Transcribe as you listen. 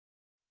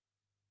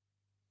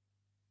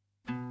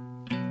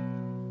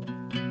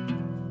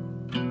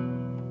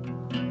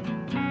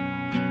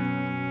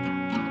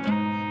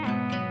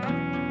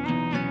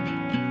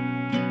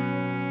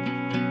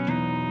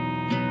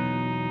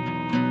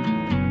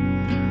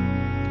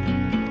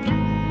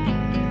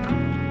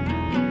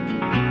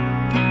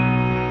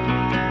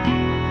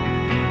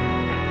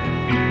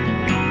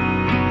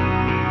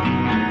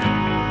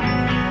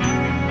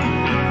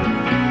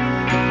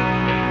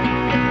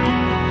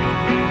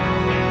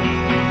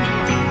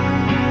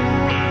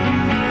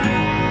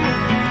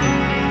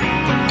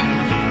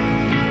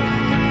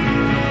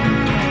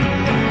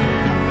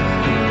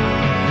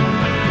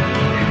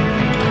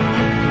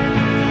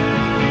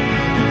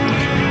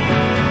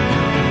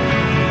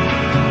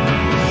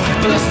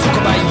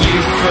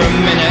you for a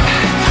minute.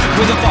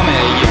 With a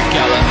vomit you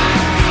gallop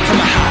from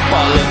a half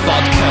bottle of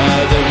vodka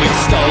that we'd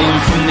stolen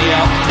from the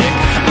optic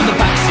on the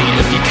backseat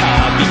of your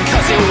car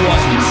because it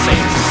wasn't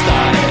safe to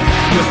start it.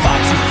 You were far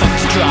too fucked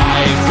to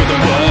drive with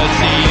the words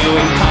that you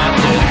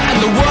imparted, and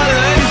the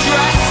woolen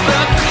dress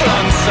that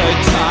clung so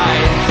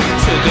tight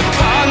to the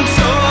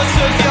contours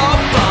of your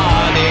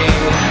body,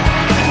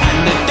 and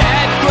the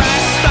dead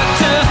grass stuck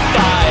to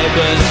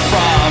fibers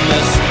from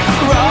us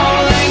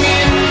rolling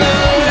in the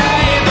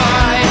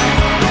lay-by.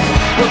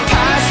 We're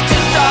past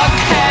the dog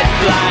head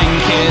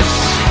blankets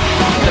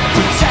that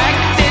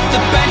protected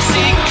the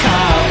benchseat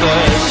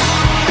covers,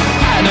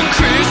 and a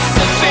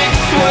crucifix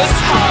was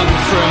hung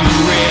from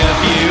rear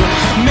view,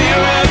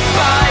 mirrored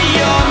by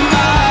your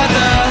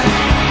mother.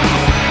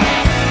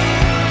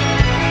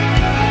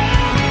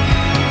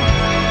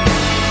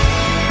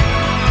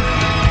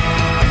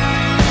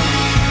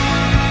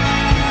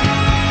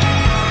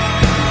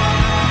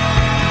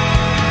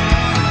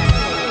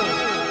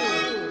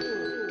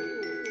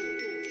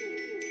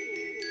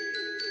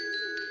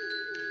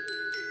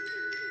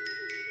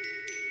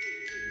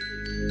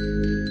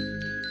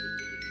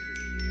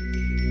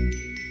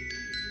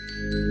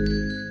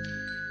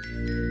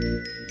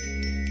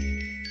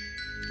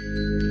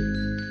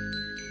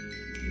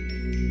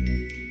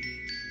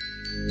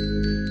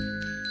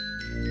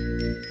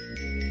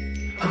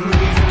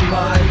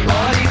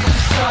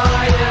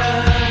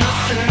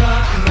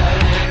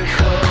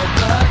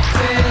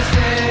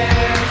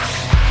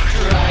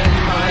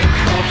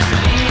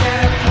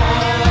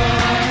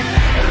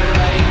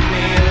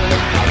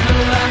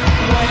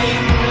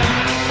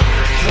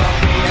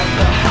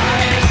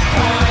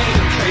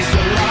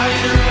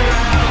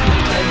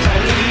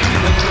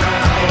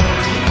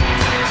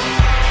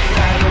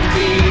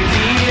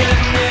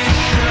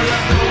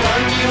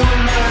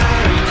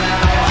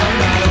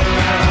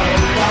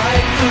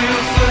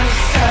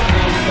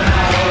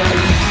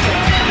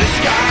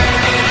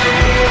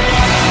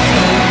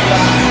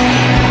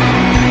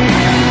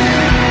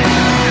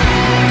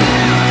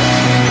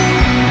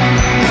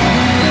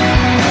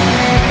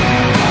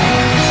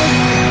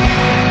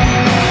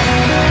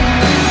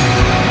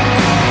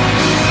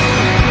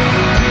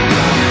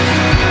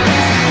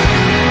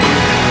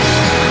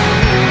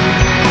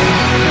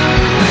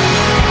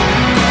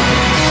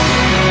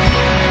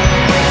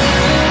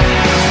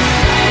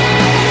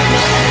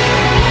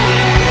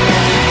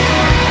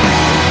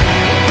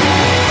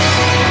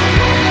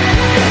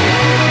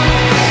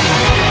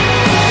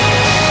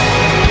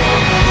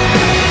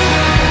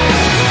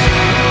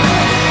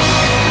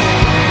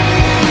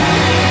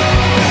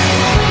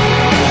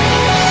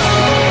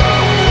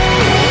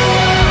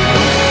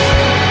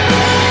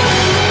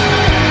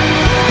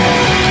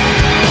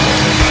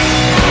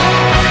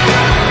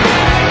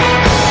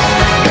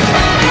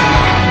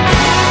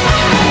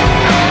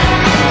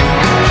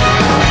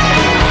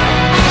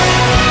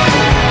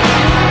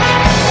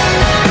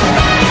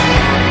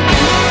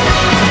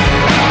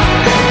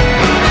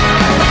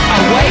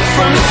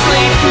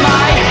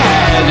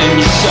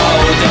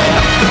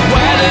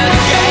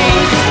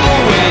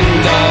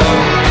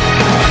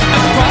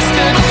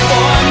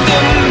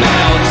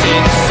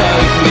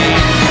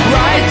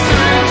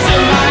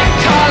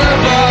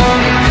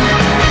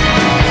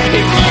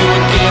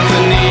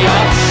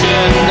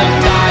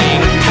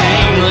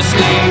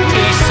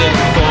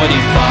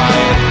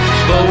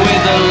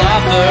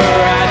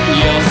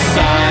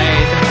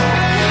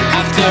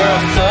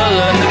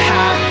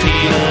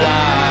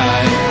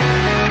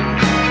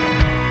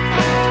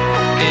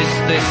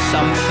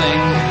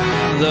 Something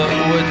that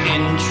would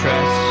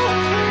interest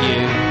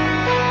you?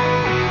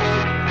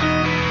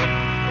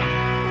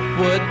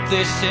 Would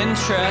this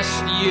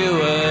interest you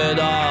at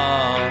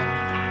all?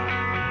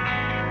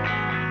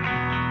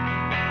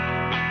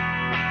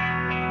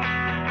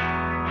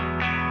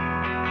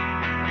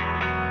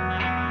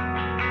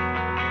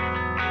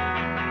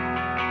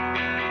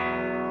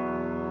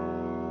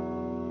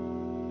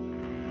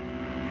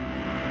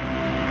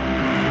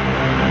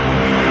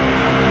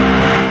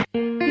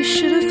 You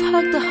should have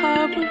hugged the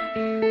harbor,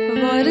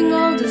 avoiding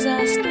all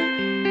disaster.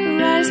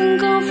 Horizon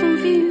gone from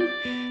view,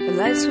 the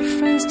lights were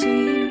friends to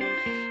you,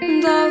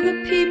 and all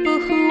the people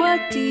who are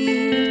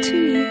dear to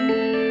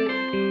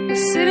you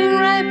were sitting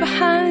right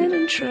behind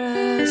and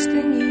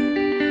trusting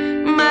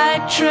you. My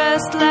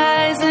trust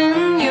lies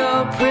in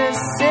your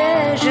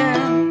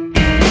precision.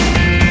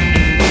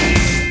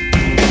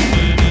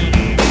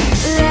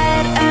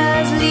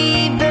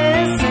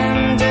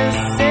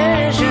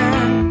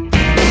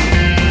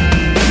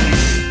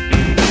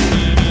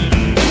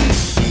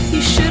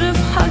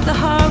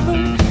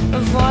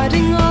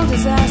 Avoiding all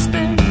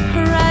disaster,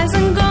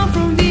 horizon gone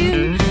from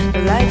view,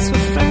 the lights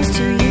were friends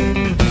to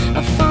you.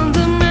 A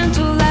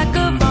fundamental lack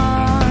of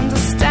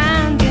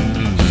understanding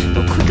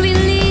will quickly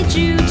lead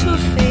you to a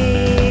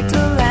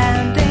fatal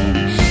landing.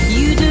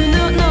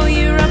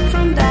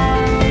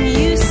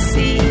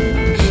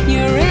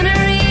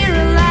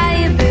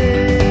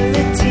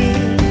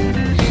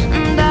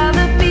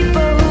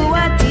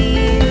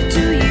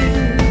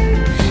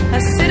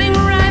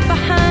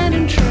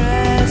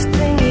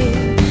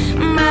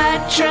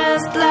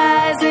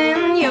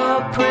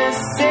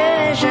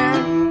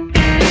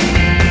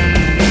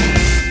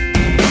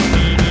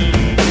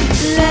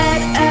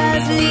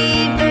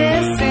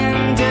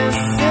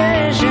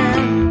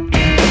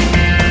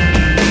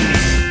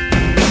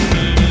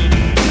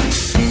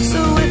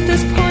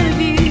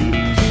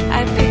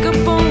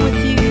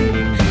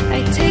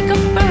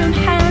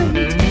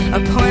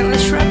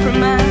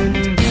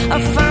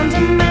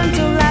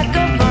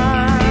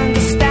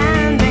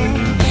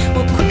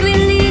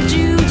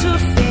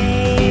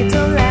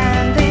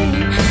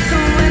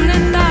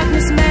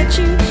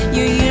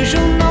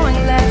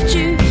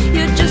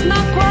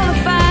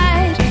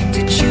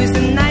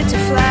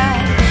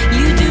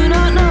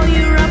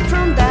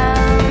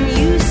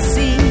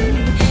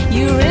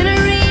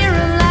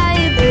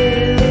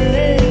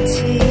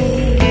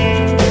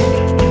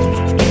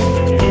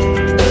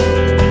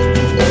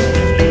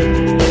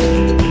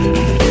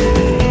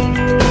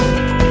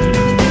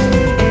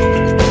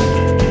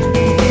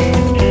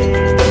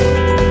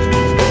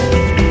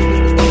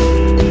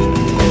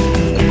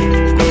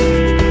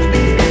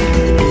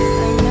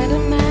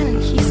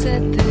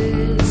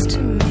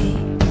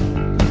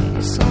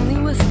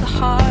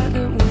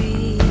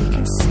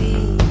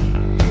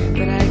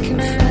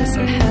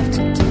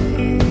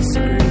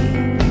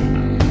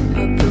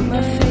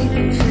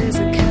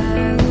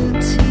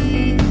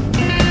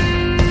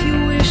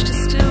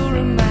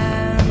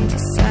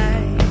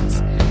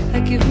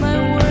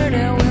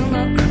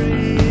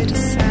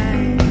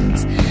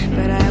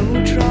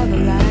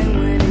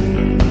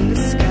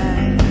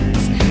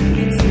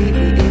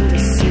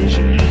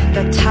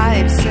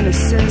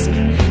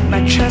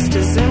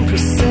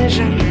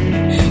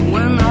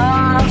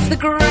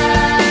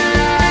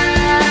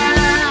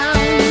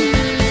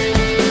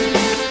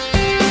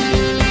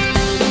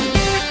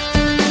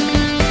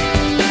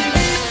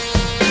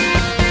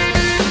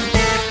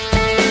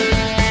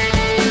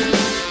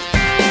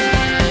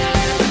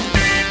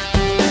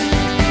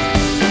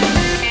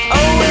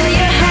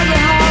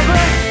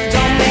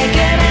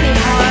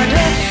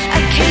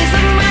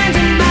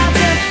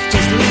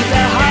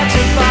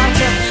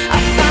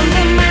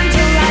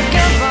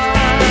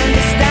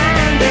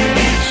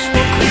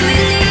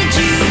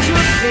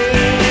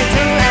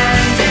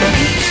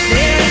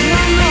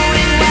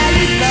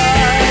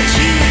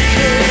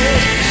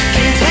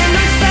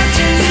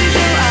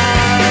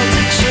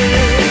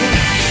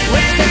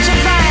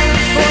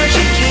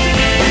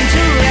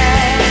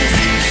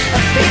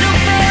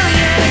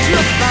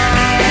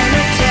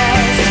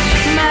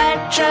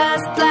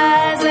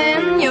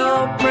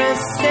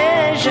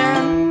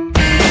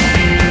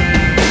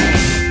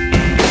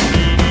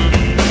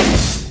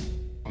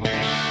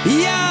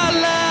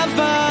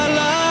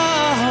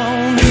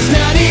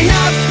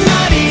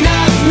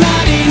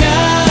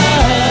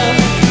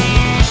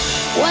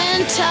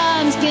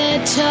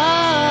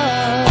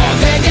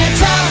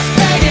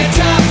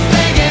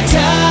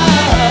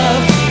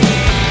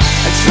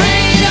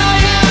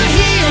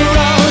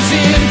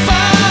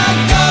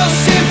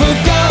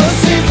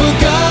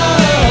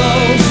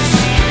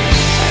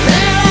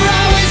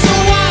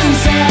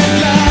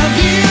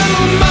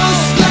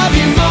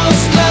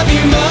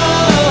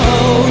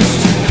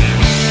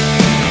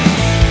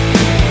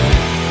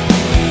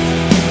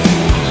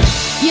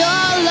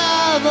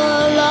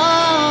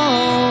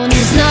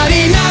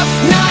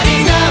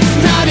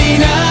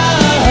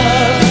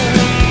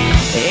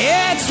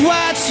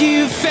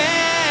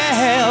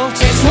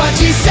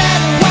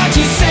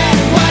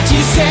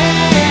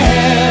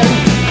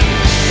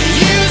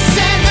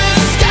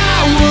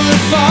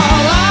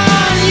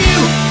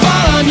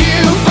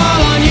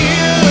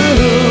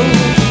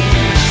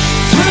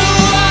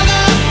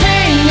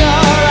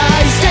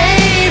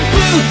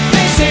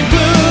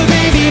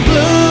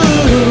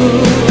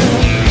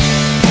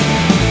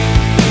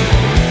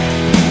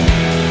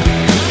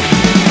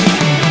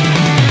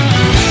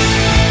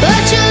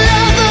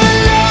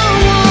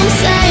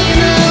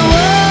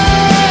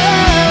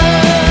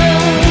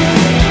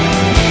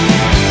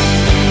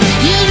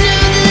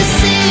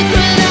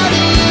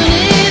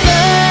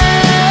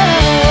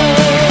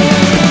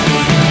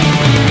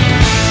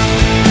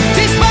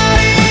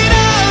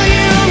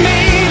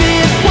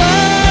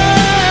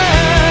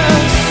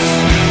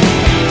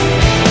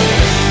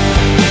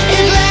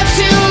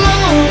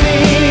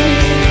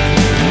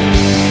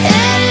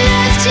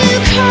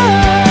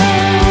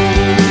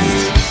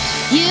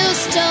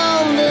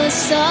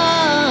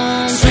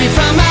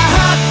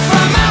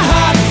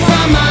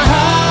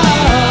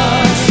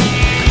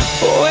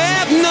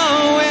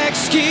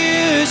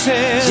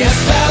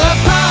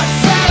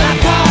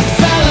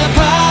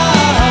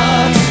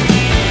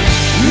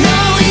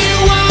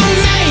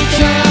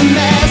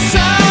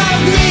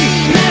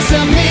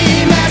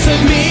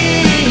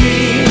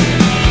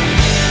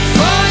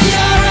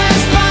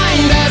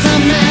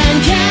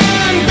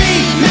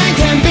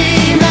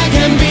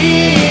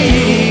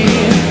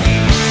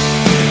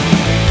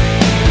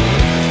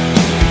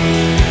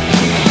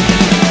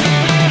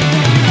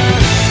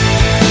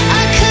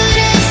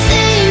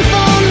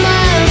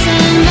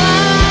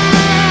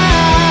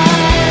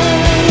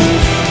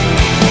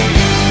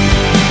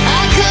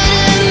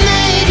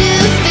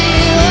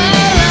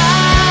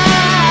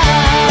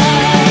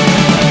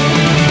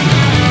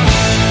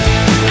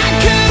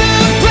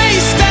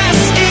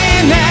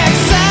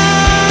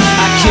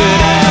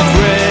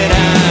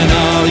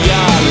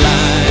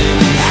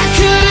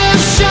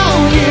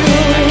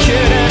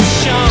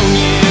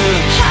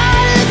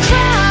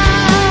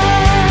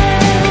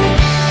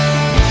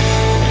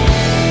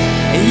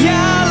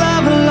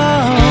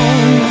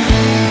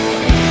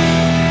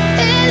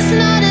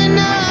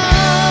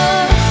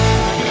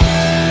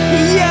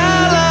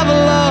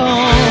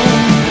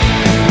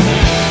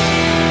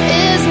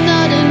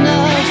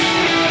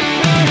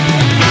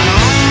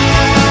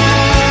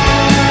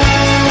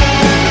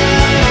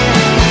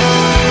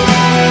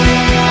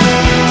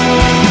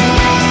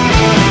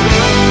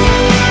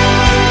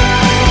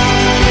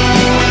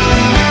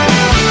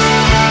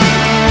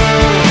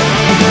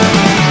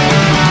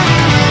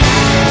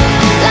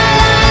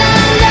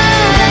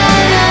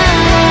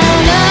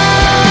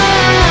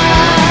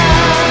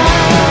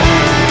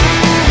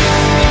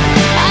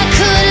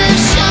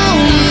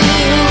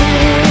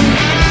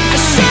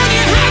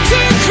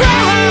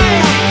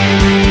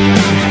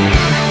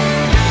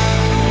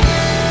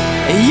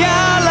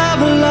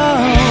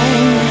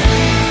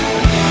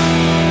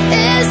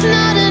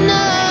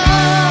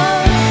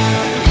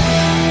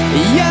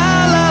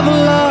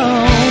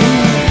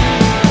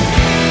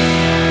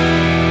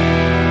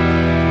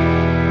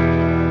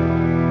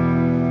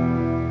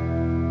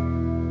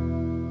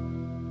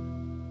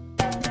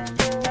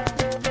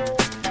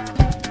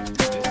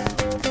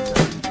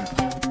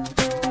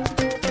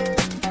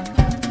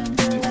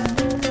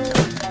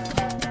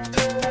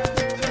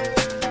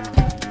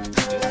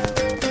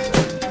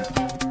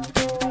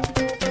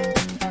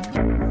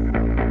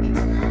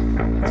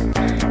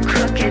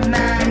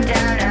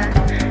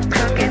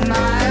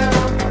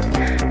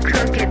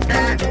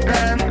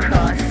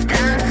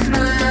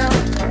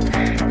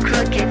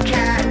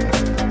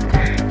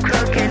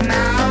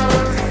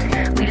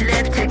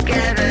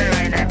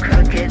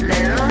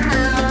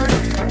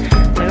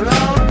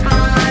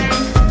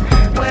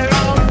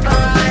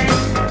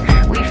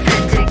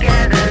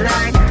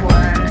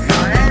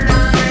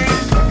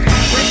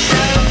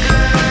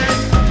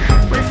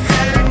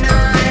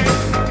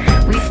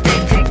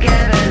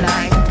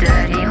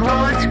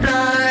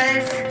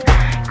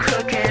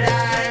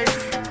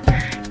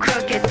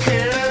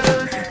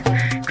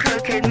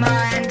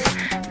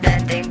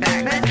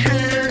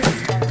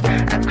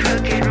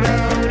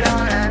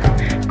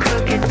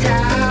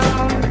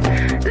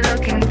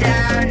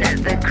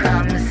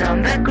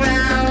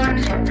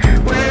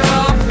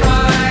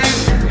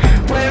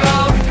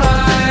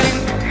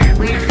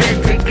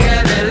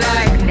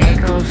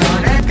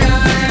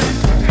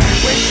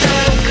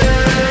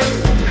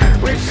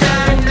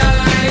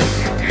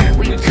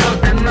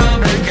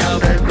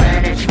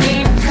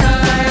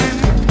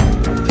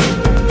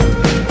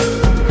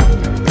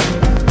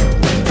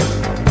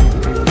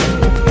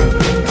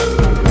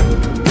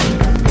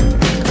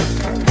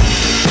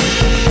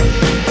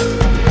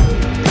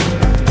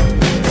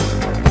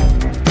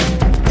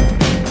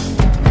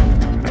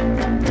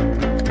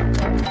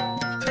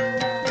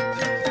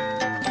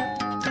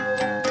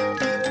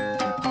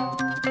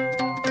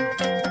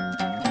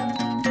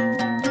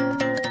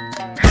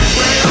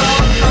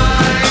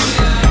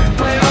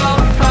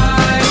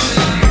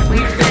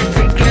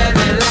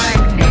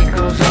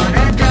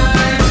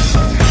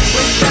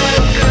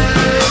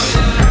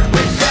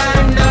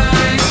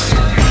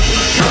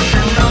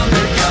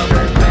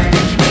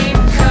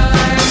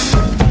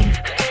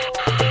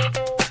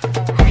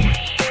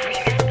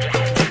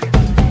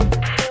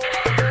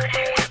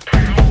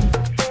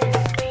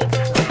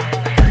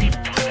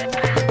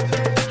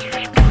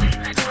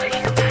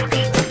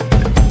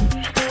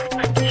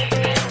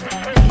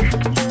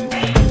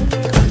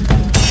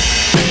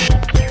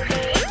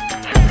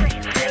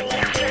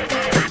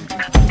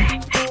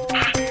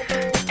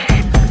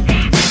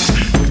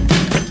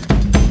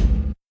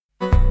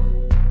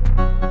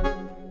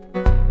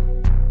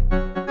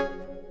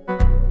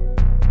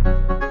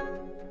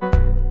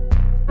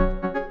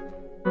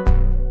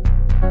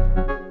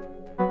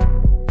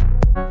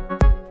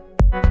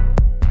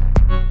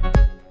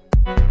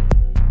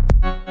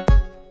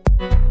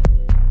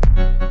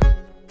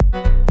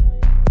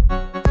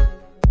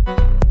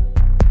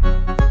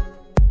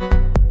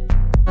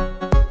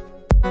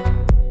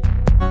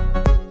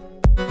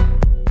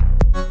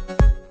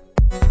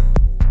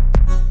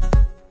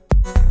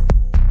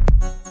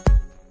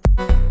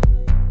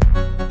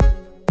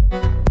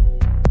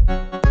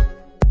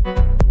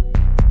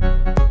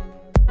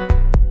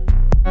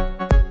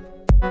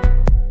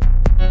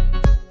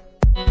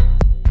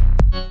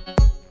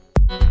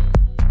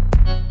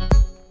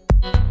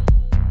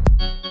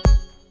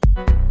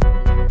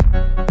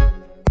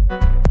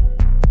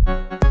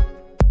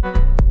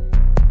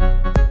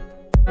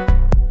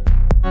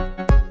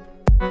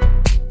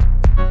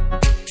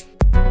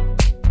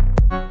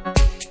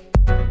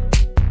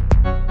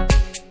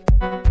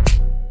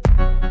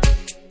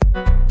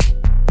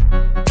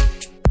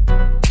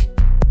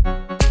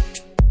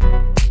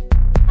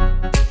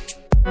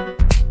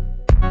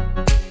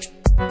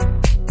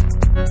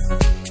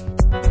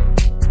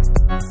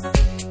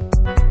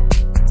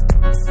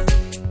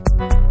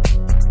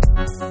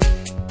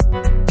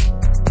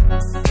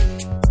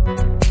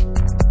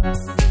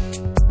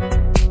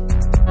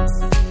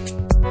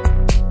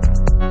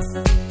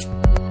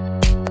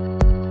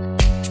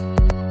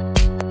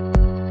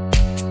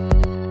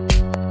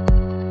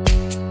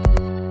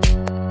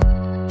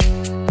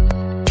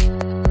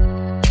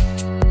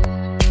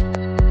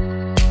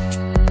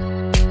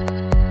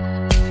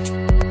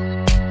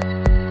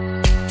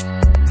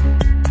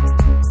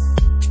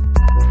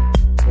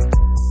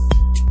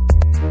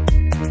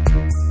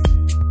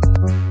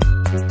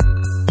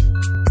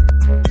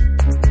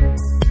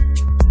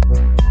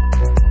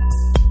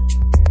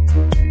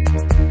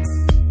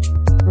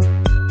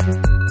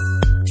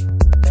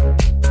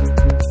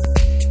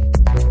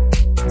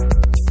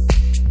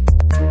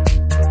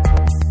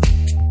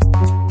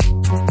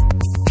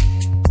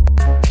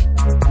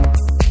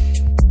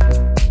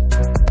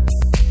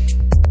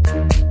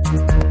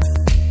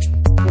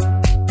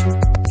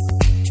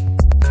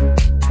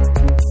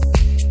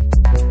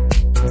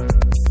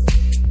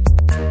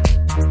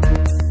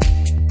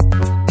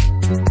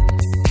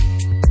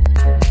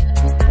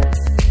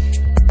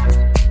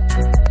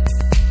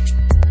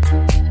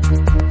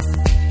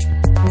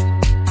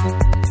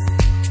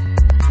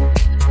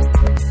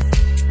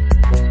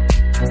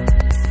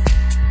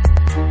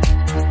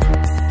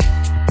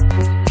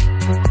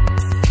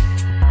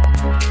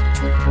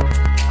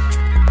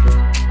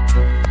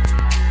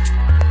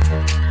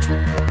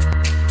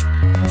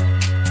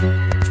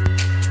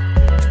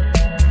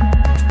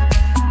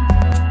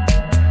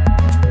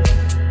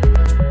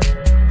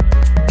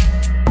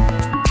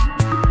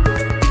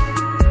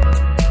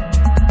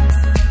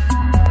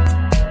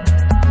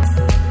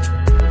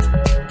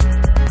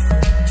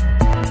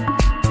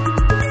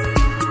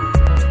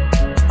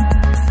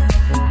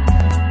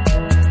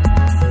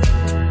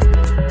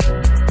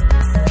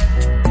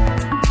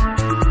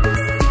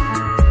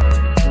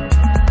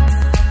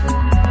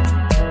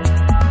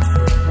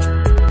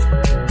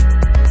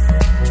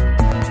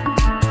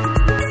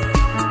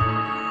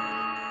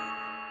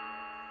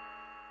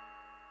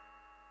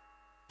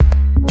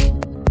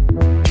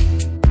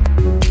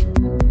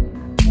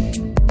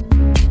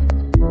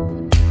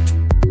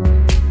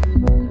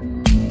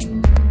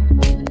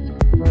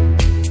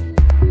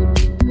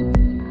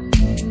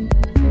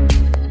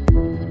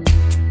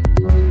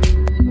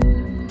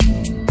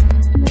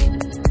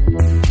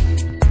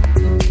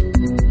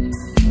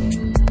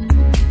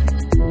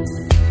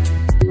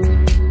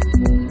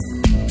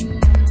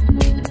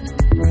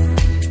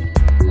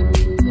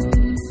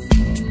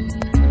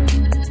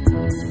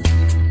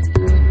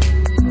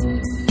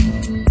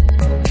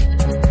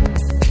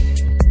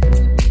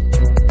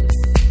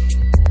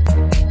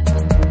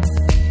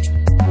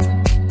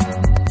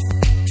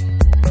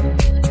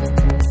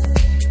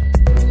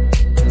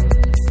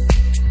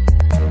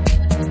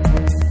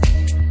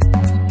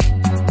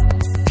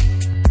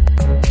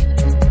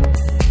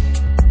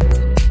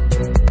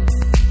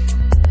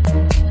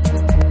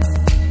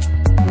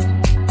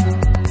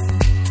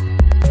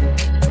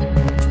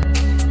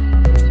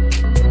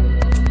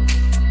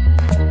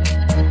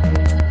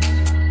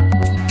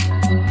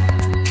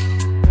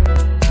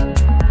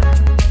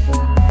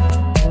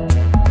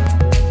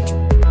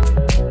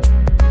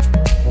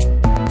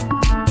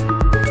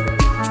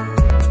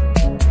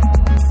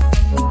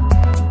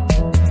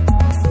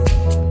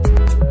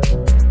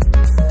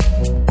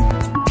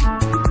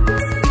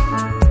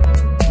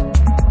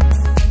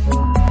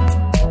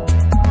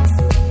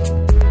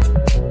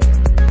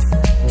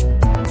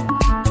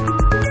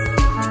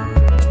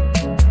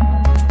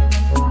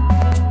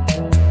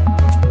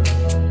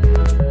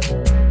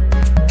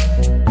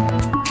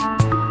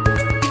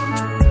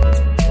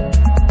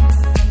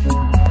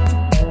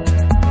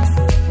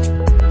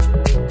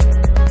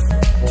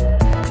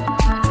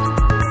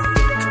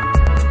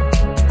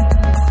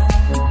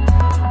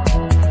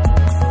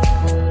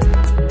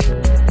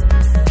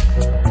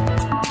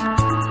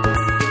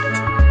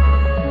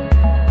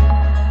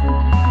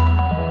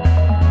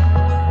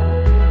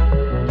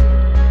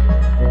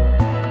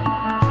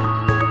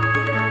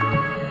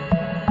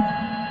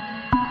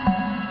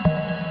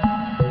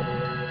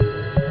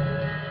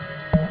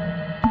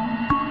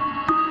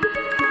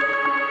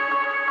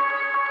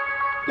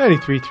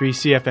 93.3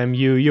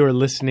 CFMU, you are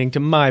listening to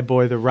My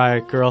Boy the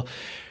Riot Girl.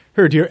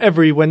 Heard here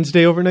every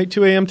Wednesday overnight,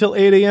 2 a.m. till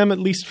 8 a.m., at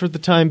least for the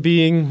time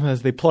being,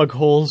 as they plug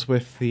holes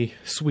with the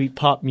sweet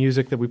pop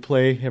music that we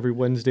play every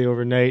Wednesday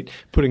overnight,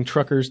 putting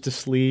truckers to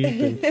sleep,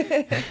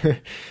 and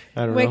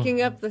I don't Waking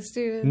know. up the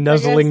students.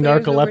 Nuzzling I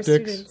guess there's no more narcoleptics.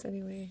 students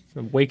anyway.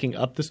 Waking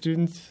up the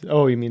students?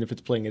 Oh, you mean if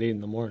it's playing at 8 in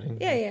the morning?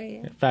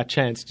 Yeah. Fat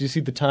chance. Do you see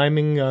the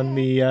timing on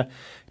the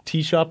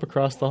tea shop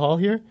across the hall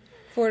here?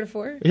 4 to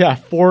 4? Yeah,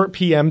 4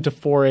 p.m. to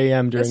 4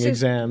 a.m. during That's just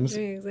exams.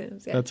 During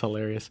exams, yeah. That's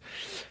hilarious.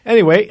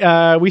 Anyway,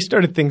 we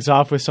started things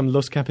off with some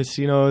Los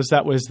Campesinos.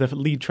 That was the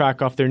lead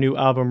track off their new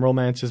album,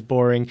 Romance is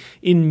Boring,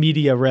 In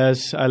Media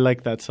Res. I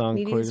like that song.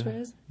 Medias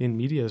Res? In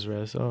Medias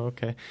Res. Oh,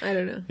 okay. I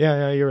don't know.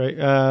 Yeah, you're right.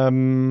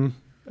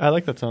 I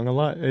like that song a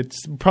lot.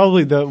 It's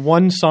probably the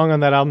one song on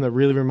that album that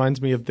really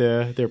reminds me of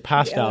their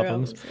past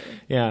albums.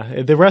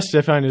 Yeah, the rest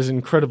I find is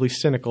incredibly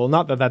cynical.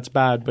 Not that that's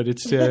bad, but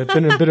it's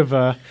been a bit of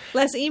a...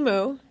 Less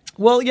emo.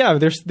 Well, yeah,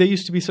 they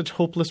used to be such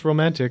hopeless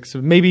romantics.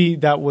 Maybe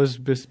that was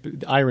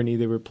irony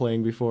they were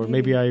playing before.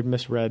 Maybe I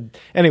misread.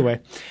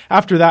 Anyway,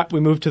 after that, we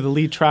moved to the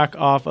lead track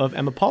off of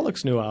Emma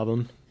Pollock's new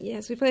album.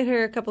 Yes, we played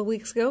her a couple of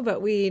weeks ago,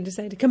 but we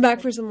decided to come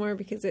back for some more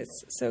because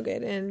it's so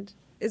good. And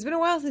it's been a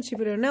while since she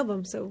put out an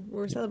album, so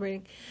we're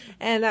celebrating.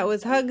 And that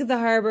was Hug the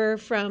Harbor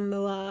from the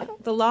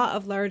Law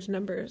of Large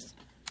Numbers.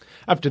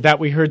 After that,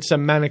 we heard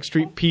some Manic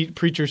Street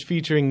Preachers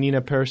featuring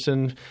Nina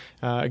Persson.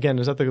 Again,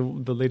 is that the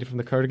lady from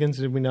the Cardigans?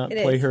 Did we not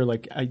play her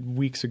like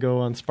weeks ago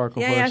on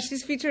Sparkle Horse? Yeah,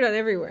 she's featured on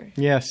everywhere.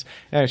 Yes,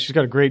 she's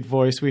got a great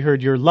voice. We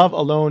heard Your Love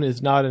Alone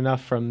Is Not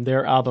Enough from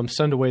their album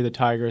Send Away the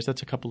Tigers.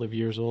 That's a couple of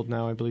years old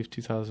now, I believe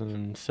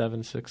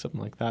 2007, 6, something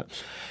like that.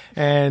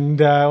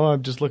 And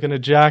I'm just looking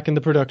at Jack in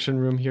the production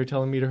room here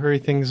telling me to hurry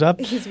things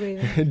up. He's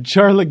waiting.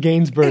 Charlotte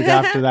Gainsbourg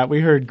after that.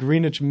 We heard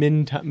Greenwich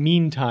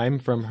Meantime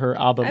from her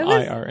album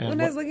IRM.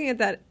 When I was looking at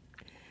that,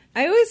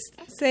 I always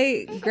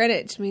say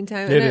Greenwich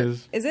Meantime. It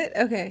is. Is it?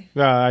 Okay.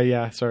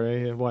 Yeah,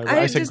 sorry. Why?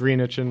 I said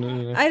Greenwich.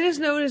 I just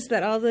noticed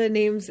that all the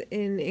names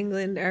in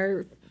England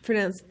are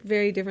pronounced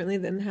very differently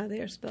than how they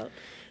are spelled.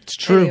 It's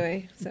true.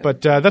 Anyway,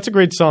 but that's a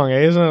great song,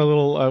 eh? Isn't it a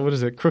little, what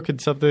is it, Crooked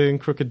Something,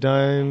 Crooked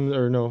Dime,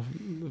 or no,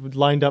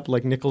 lined up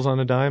like nickels on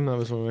a dime? That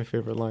was one of my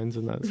favorite lines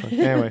in that song.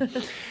 Anyway,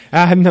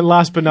 and then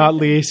last but not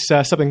least,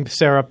 something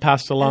Sarah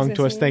passed along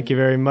to us. Thank you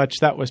very much.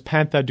 That was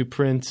Pantha du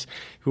Prince,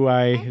 who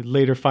I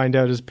later find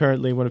out is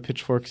apparently one of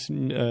Pitchfork's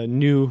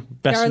new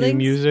best new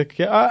music.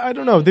 Yeah, I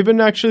don't know. They've been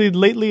actually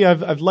lately.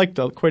 I've liked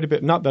quite a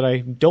bit. Not that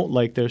I don't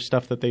like their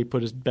stuff that they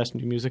put as best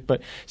new music,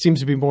 but seems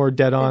to be more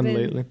dead on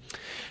lately.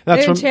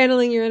 They're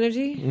channeling your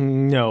energy?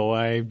 No,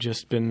 I've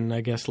just been,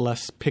 I guess,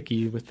 less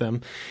picky with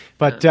them.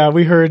 But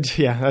we heard,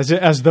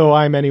 as though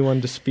I'm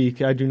anyone to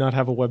speak. I do not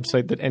have a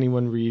website that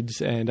anyone reads,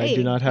 and I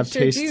do not have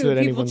tastes that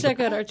anyone... People check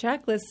out our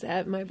checklist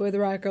at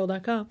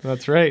myboytheriotgirl.com.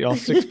 That's right, all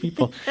 6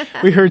 people.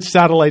 We heard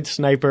Satellite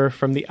Sniper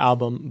from the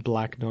album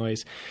Black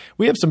Noise.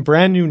 We have some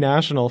brand new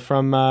national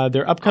from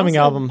their upcoming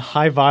album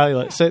High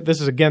Violet. So this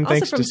is, again,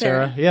 thanks to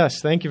Sarah.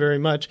 Yes, thank you very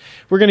much.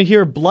 We're going to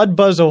hear Blood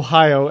Buzz,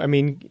 Ohio. I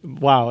mean,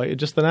 wow,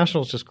 the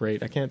national is just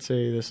great. I can't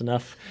say this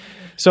enough.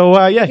 So,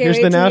 here's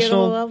the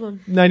national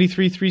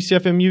 93.3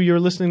 CFMU. You're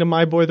listening to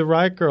My Boy the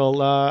Riot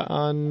Girl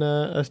on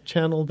a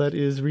channel that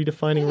is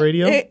redefining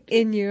radio.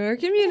 In your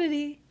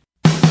community.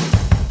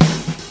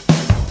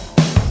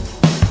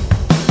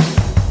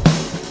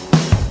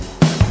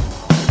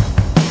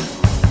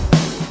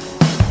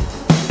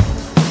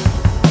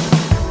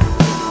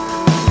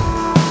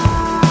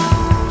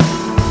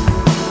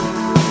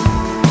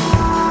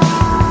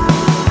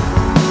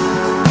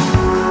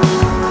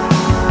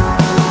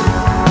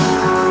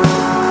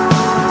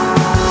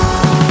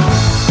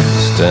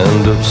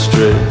 Stand up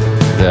straight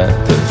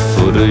at the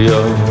foot of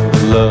your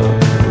love.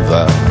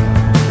 I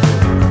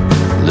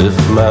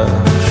lift my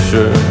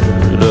shirt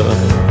up.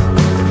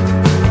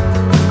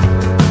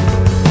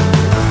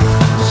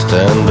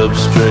 Stand up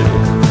straight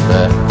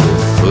at the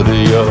foot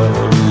of your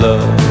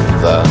love.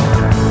 I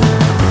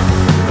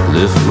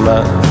lift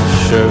my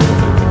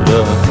shirt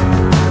up.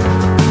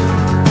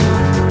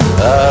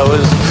 I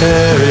was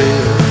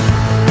carried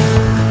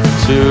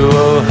to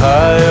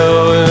Ohio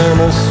in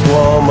a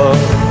swarm of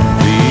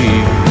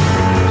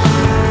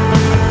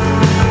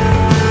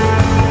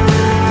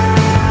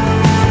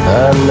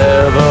I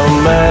never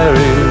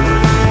married,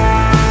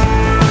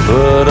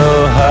 but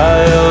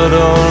Ohio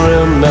don't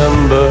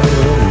remember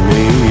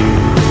me.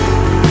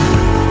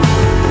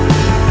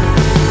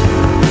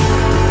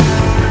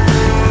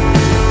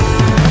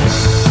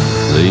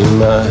 Lay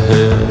my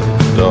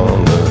head on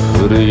the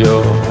hood of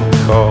your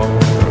car,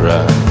 I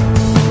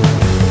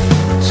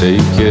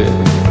take it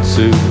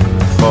too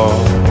far.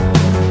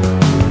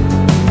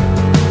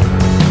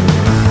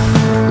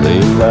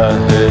 Lay my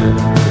head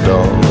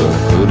on the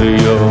hood of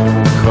your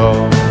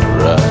car,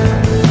 I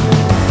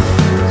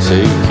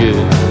take it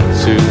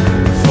too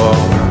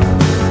far.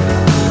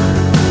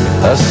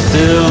 I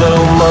still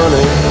owe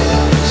money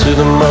to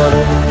the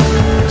money,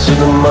 to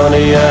the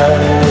money I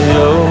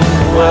owe.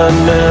 I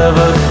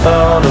never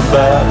thought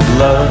about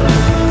love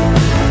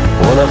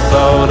when I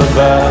thought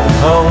about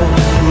home.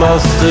 I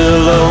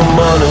still owe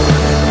money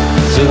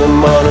to the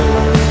money,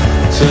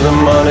 to the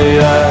money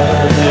I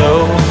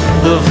owe.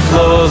 The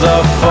floors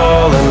are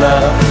falling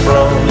out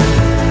from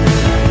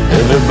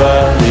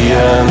everybody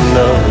I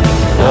know.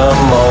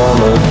 I'm on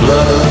a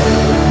blood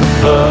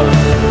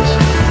buzz.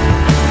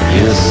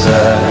 Yes, I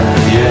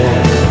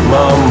am.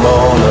 I'm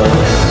on a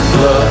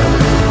blood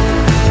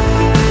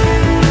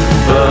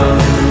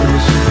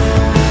buzz.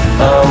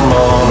 I'm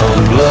on a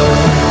blood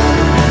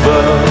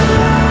buzz.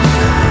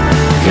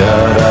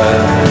 God, I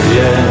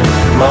am.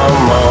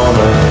 I'm on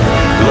a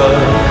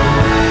blood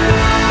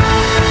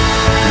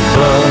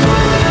buzz.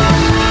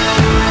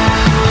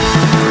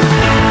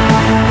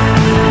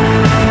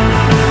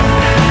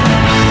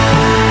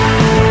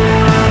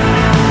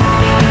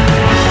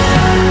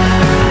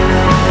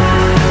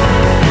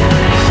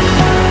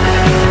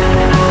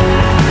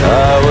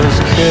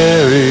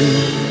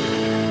 Carried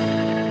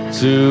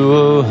to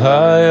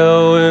Ohio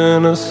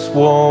in a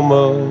swarm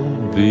of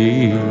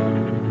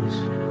bees.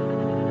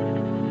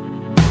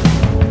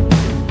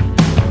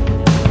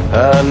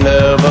 I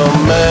never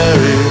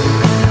married,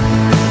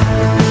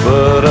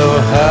 but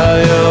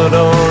Ohio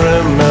don't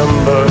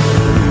remember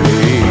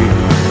me.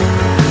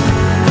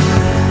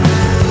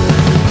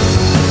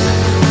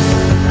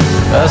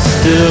 I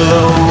still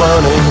owe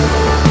money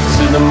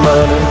to the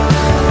money,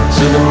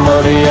 to the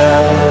money I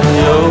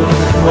owe.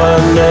 I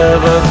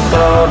never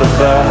thought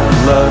about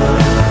love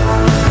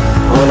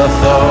when I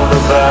thought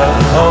about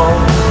home.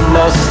 I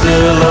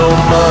still owe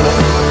money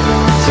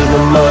to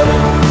the money,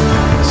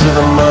 to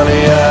the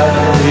money I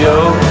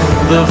owe.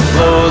 The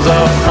floors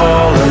are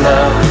falling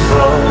out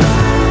from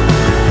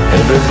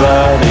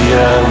everybody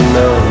I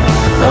know.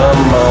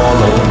 I'm on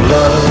a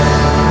blood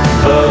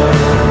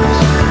buzz.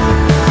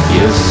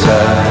 Yes, I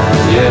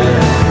am.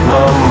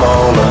 I'm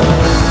on a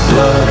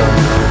blood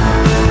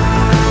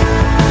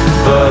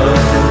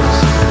buzz.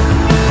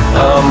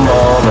 I'm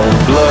on a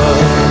blood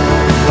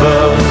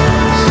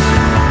buzz.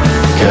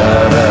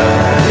 God, I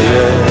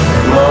am.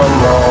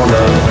 I'm on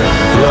a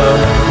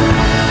blood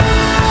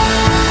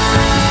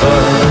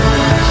buzz.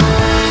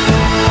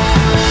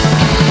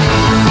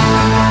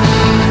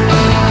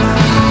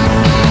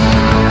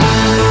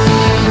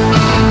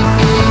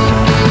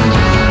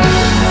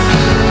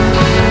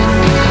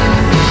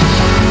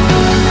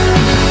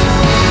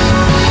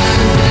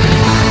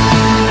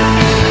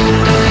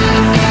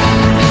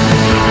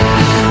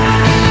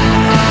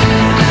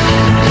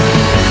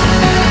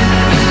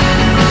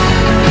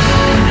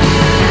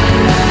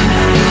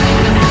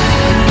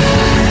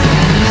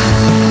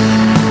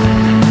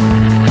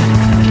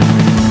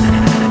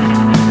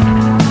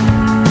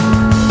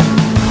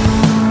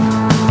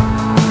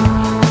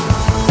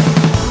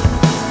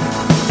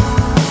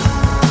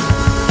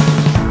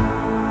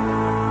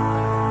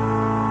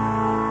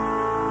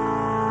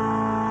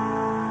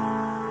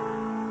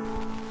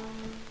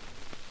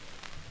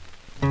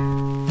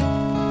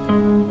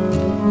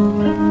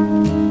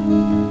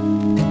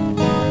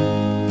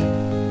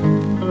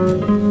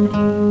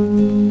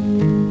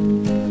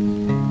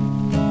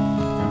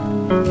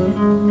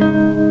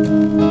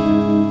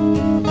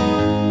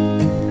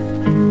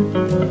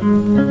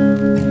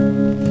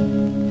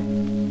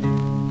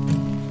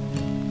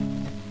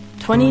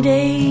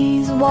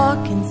 Days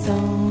walking so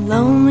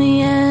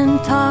lonely and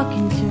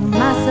talking to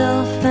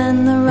myself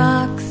and the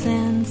rocks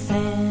and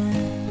sand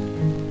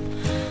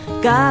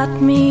got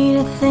me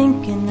to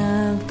thinking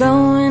of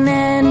going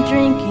and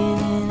drinking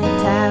in a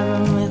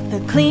tavern with a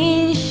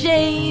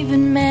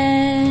clean-shaven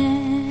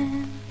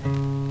man.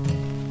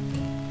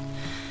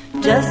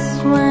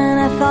 Just when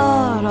I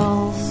thought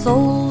all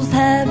souls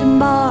had been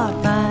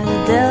bought by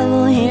the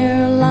devil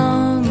here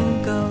long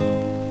ago,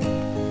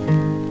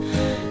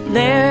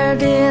 there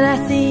did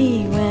I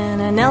see when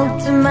I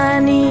knelt to my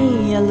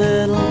knee a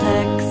little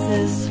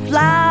Texas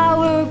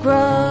flower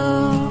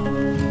grow.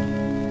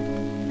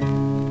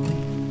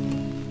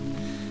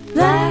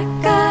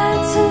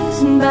 Black-eyed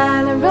Susan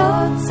by the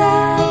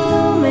roadside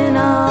blooming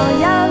all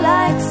yellow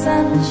like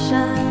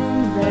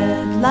sunshine,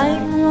 red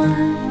like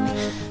wine,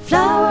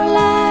 flower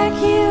like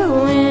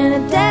you in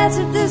a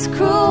desert this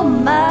cruel.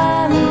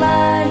 My,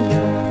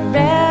 you're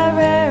rare,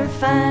 rare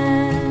fine.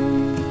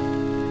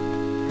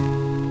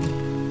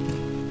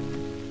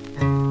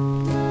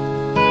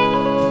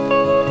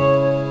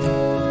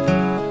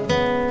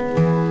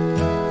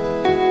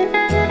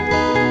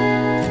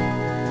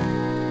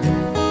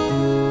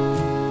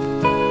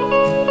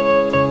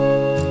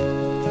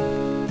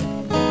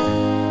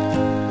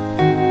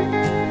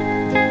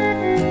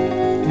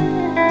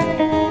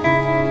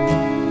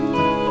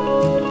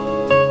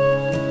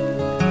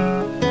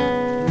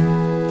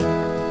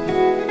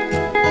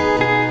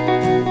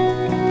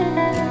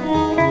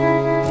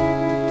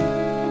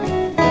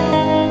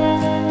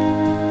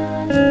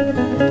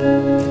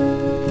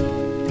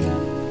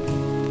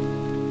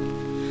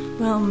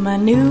 My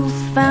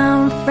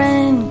newfound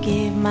friend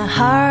gave my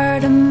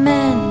heart a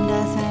mend.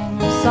 I sang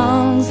her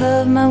songs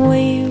of my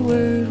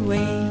wayward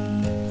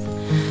ways.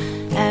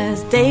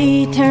 As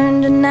day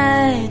turned to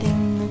night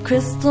in the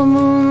crystal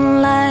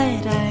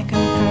moonlight, I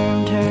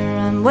confirmed her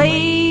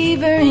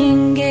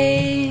unwavering gaze.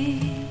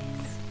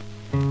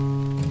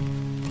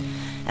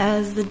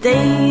 the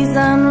days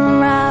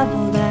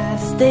unraveled, I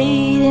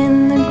stayed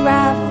in the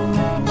gravel.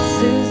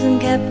 Susan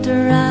kept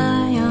her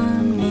eye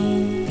on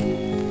me.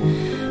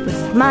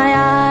 With my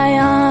eye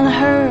on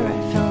her,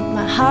 I felt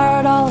my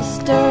heart all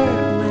stir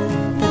with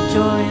the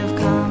joy of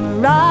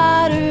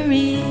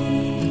camaraderie.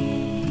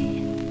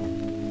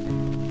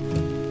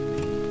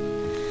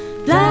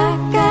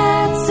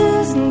 Black-eyed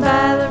Susan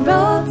by the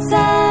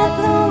roadside,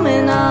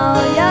 blooming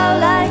all yellow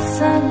like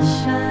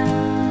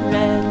sunshine,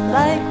 red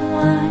like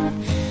wine,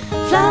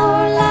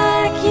 flower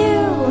like you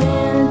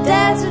in a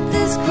desert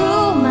this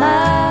cruel.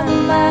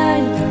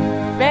 My,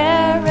 you're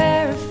rare,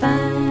 rare,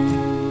 fine.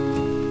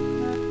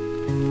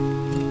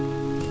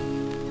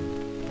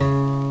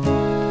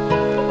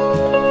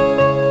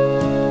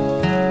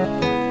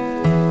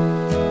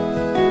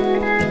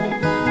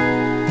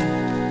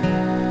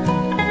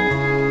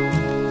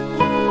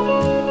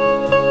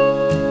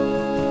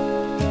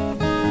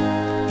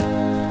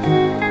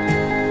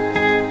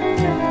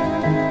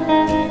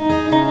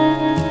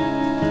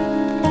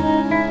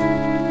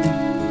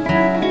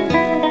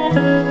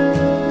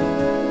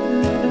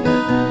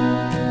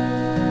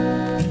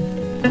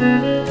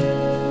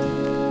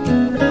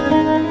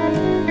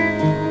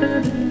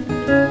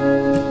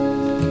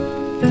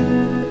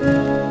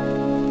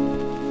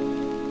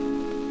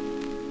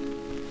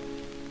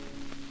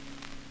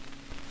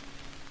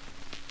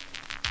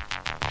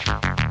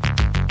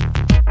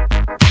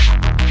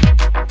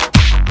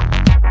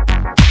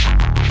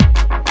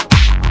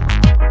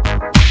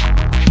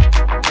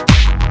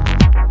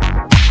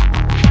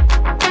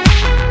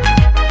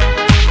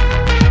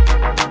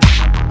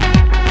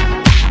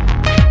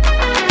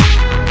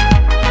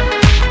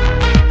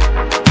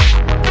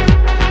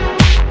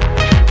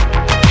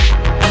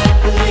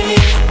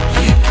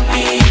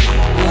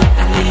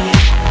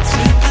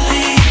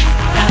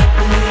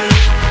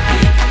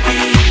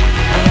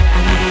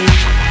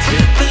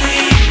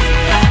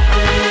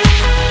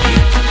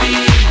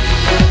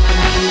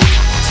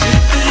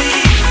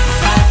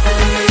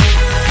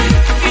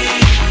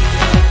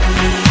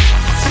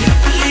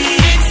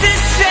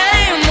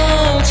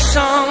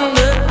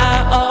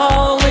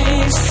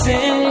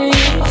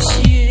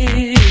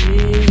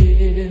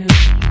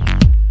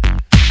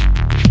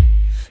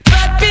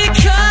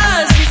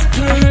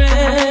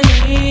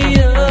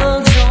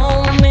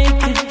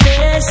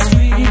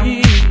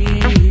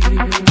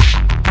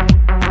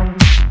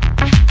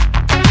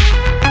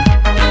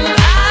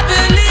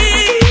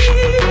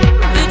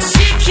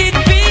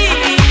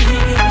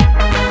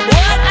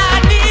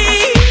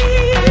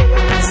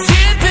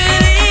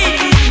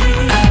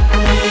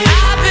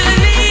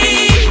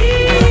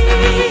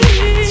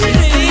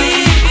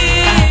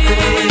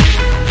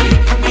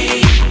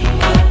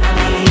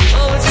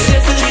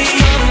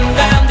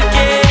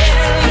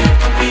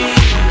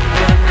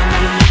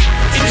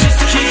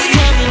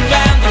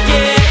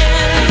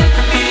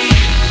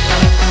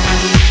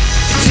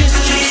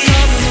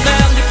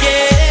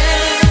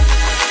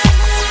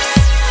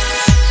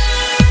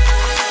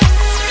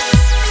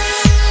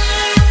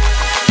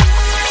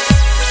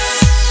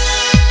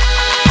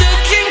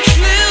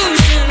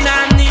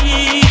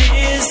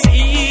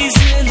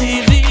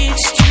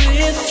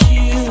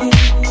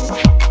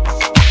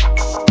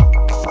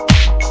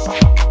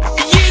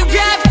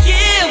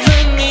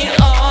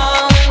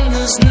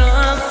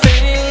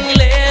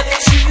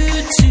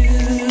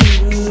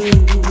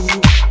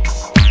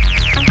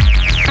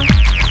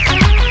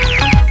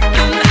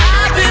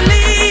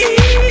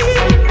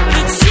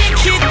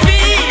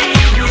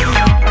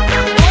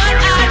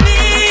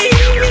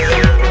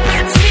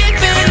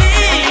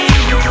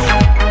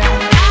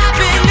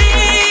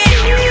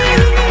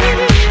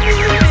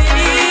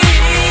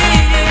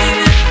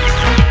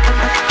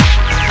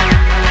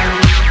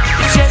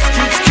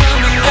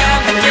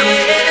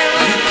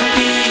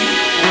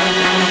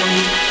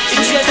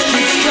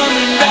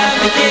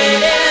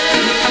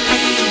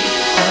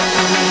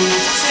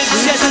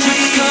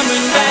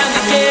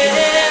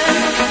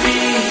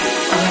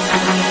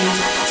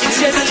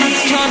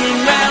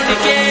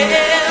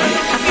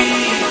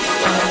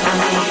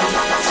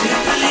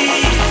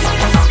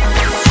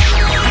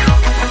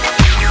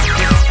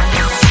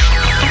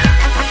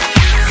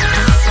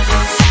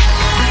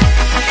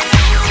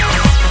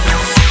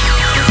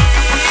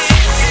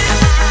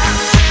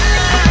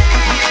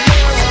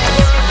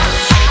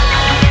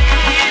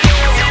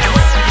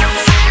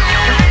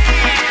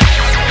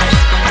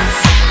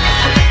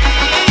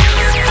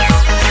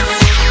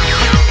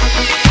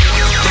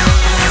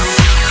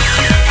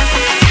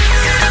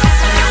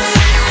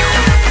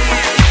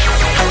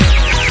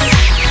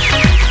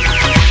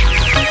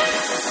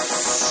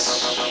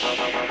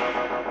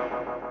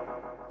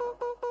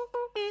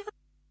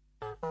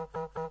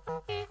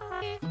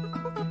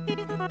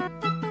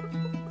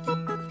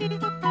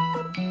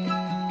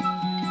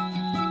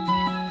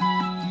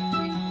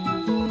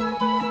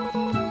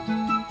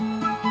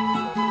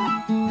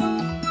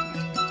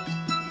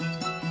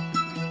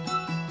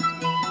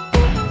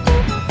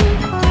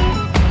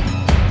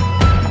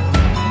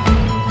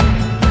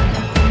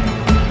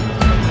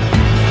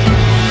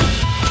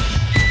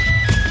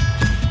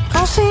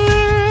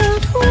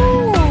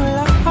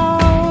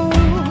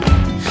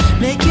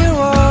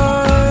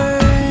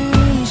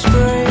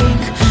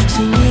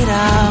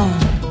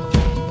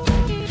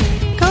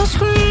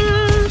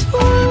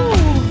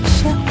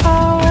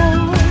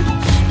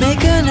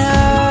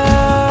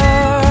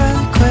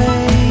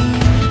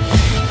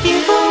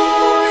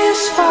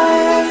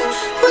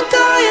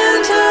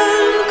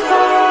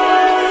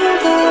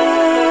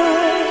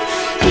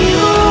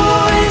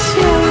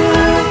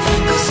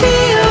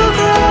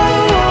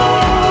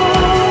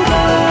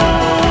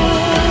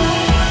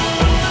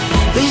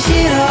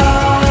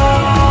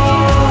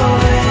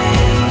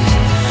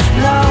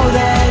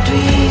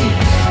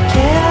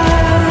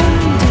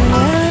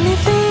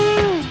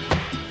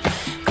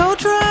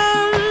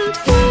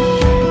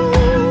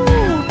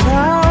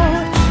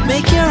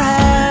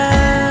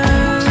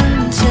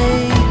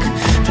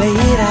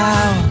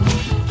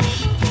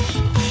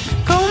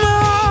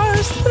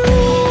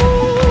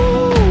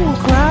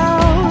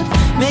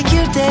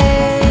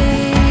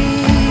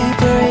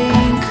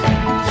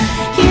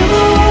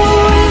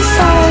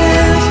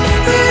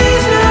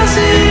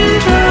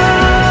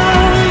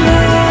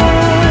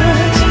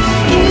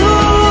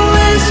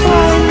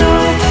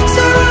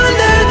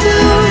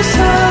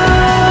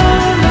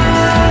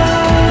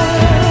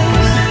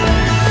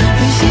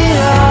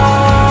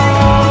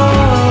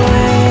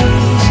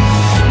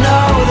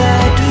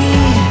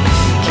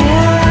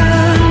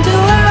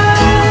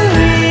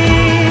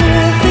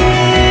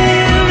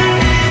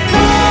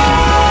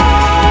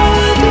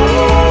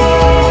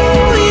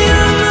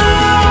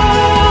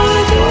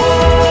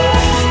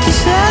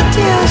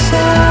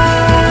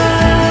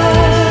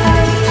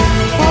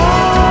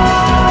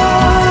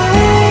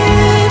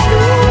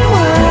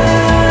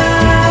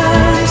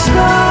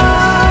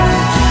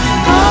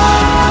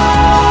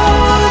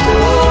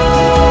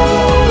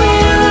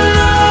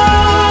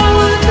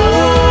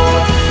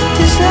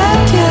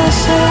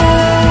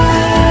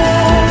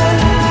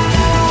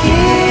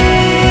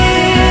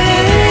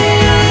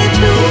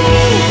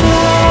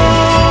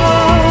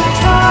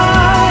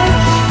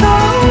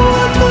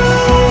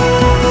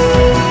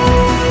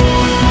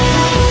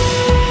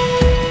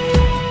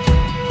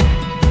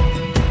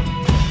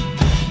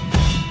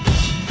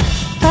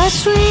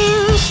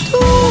 swings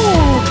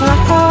through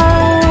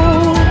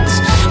clouds.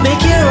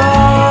 Make your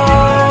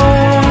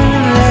own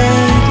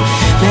lake,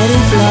 let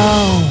it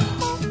flow.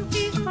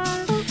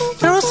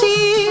 Throw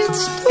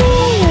seeds to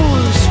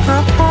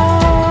sprout.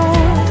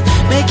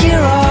 Make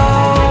your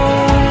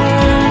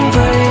own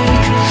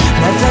break,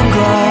 let them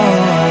grow.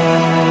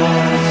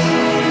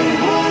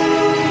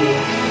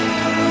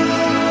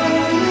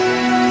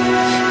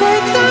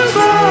 Make them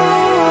grow.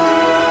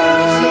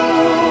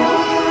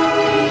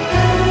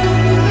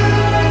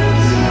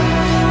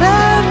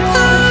 Let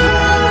them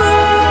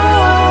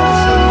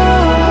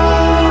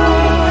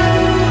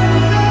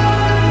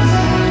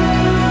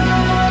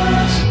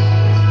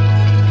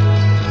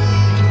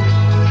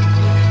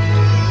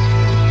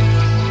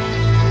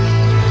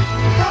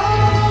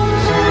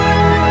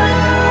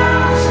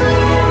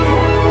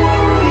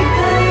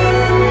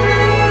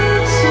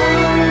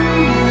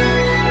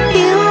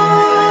You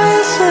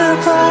will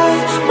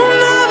surprise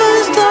whenever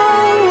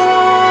storm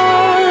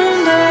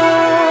wanders.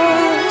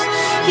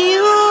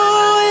 You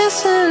will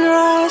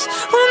sunrise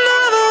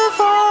whenever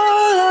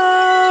fall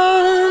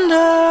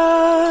under.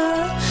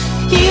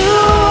 You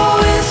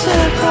will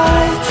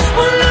surprise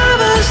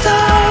whenever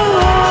storm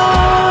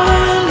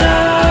wanders.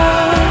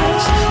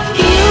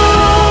 You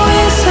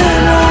will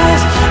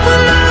sunrise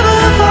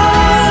whenever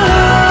fall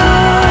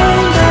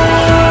under.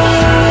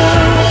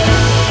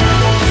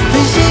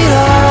 We see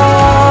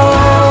all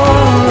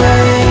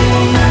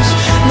ways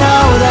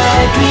now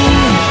that we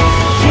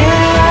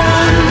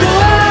can do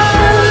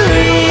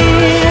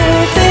everything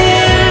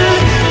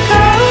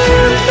come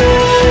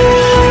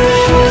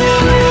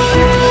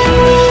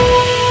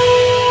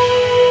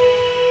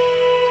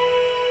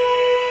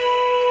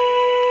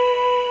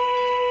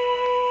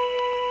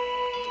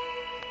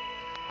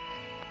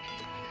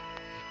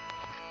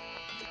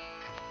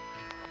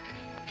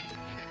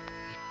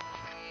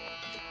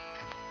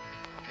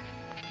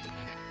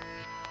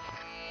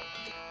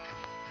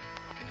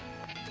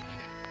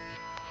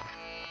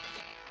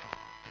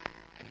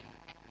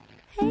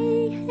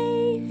Hey,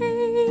 hey,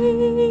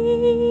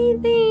 hey,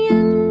 the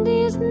end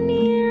is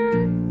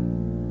near.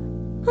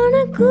 On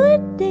a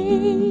good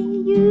day,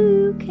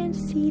 you can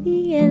see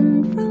the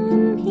end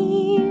from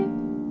here.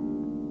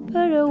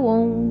 But I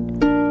won't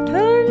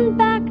turn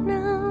back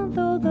now,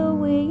 though the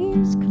way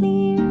is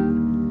clear.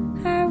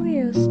 I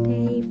will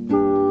stay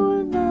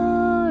for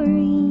the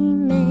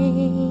remainder.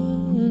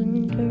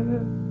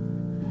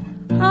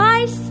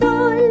 I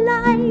saw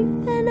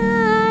life and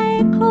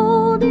I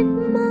called it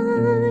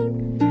mine.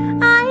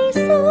 I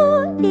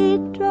saw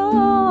it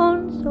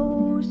drawn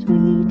so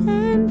sweet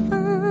and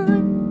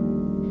fine,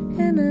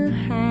 and I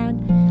had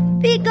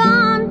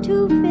begun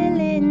to fill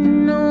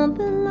in all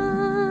the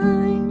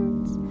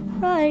lines,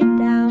 right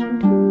down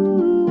to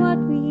what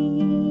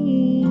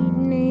we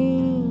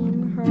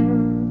name her.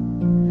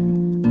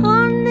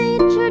 Our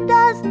nature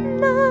does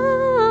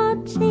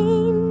not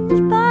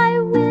change by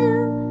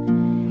will.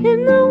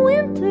 In the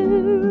winter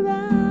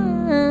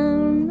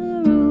round the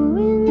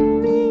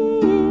ruined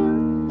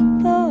mill,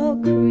 the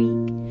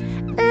creek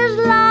is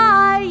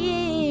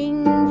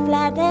lying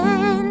flat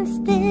and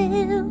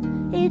still.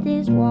 It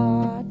is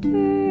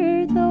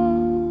water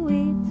though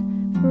it's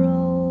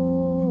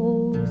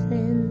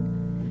frozen.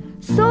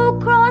 So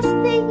cross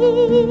the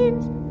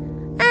years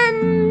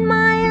and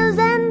miles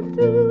and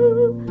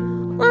through.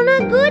 On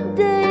a good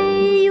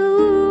day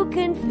you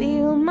can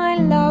feel my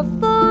love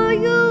for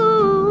you.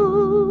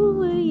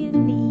 Will you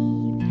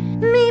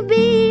leave me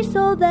be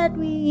so that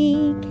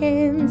we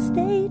can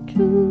stay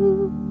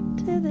true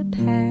to the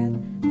path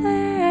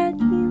that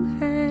you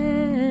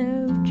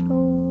have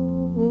chosen?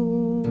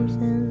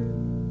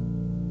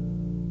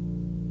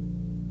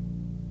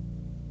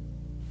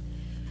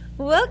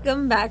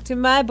 Welcome back to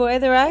My Boy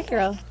the Rock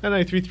Girl.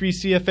 93.3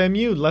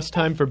 CFMU. Less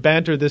time for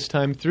banter this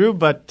time through,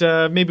 but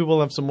maybe we'll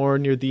have some more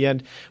near the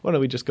end. Why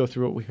don't we just go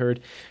through what we heard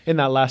in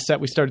that last set?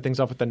 We started things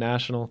off with the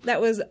National.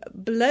 That was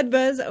Blood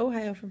Buzz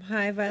Ohio from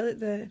High Violet,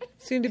 the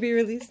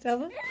soon-to-be-released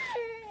album.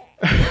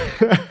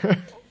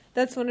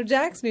 That's one of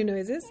Jack's new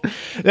noises.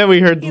 Then we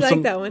heard He some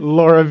liked that one.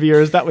 Laura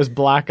Veers. That was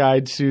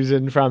Black-Eyed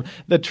Susan from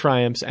The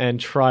Triumphs and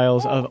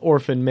Trials of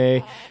Orphan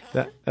May.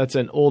 That's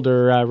an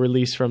older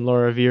release from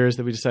Laura Veers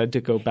that we decided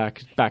to go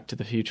back to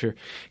the future.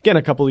 Again,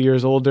 a couple of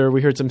years older.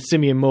 We heard some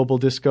Simian Mobile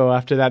Disco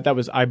after that. That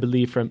was, I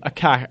believe, from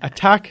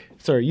Attack.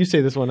 Sorry, you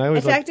say this one. I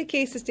always Attack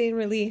Decay Sustain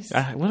Release.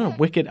 what a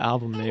wicked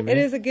album name. It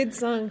is a good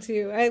song,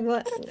 too.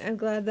 I'm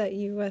glad that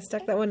you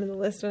stuck that one in the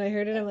list. When I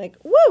heard it, I'm like,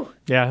 woo!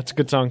 Yeah, it's a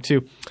good song,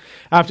 too.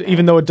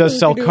 Even though it does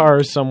sell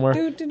cars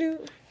somewhere.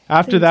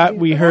 After that,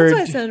 we heard...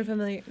 That's why I sound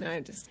familiar. No,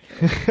 I'm just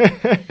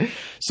kidding.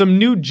 Some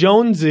new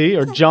Jonesy,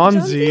 or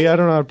Johnsy, I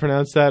don't know how to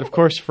pronounce that, of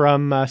course,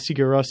 from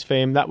Sigur Rós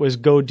fame. That was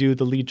Go Do,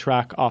 the lead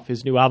track off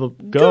his new album.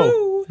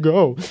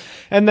 Go.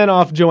 And then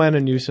off Joanna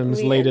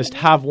Newsom's latest,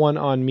 Have One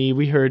On Me,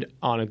 we heard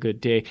On a Good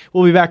Day.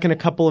 We'll be back in a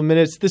couple of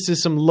minutes. This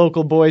is some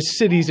local boys,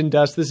 Cities and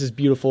Dust. This is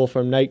Beautiful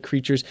from Night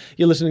Creatures.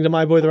 You're listening to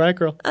My Boy the Right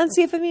Girl. On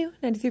CFMU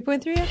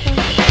 93.3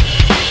 FM.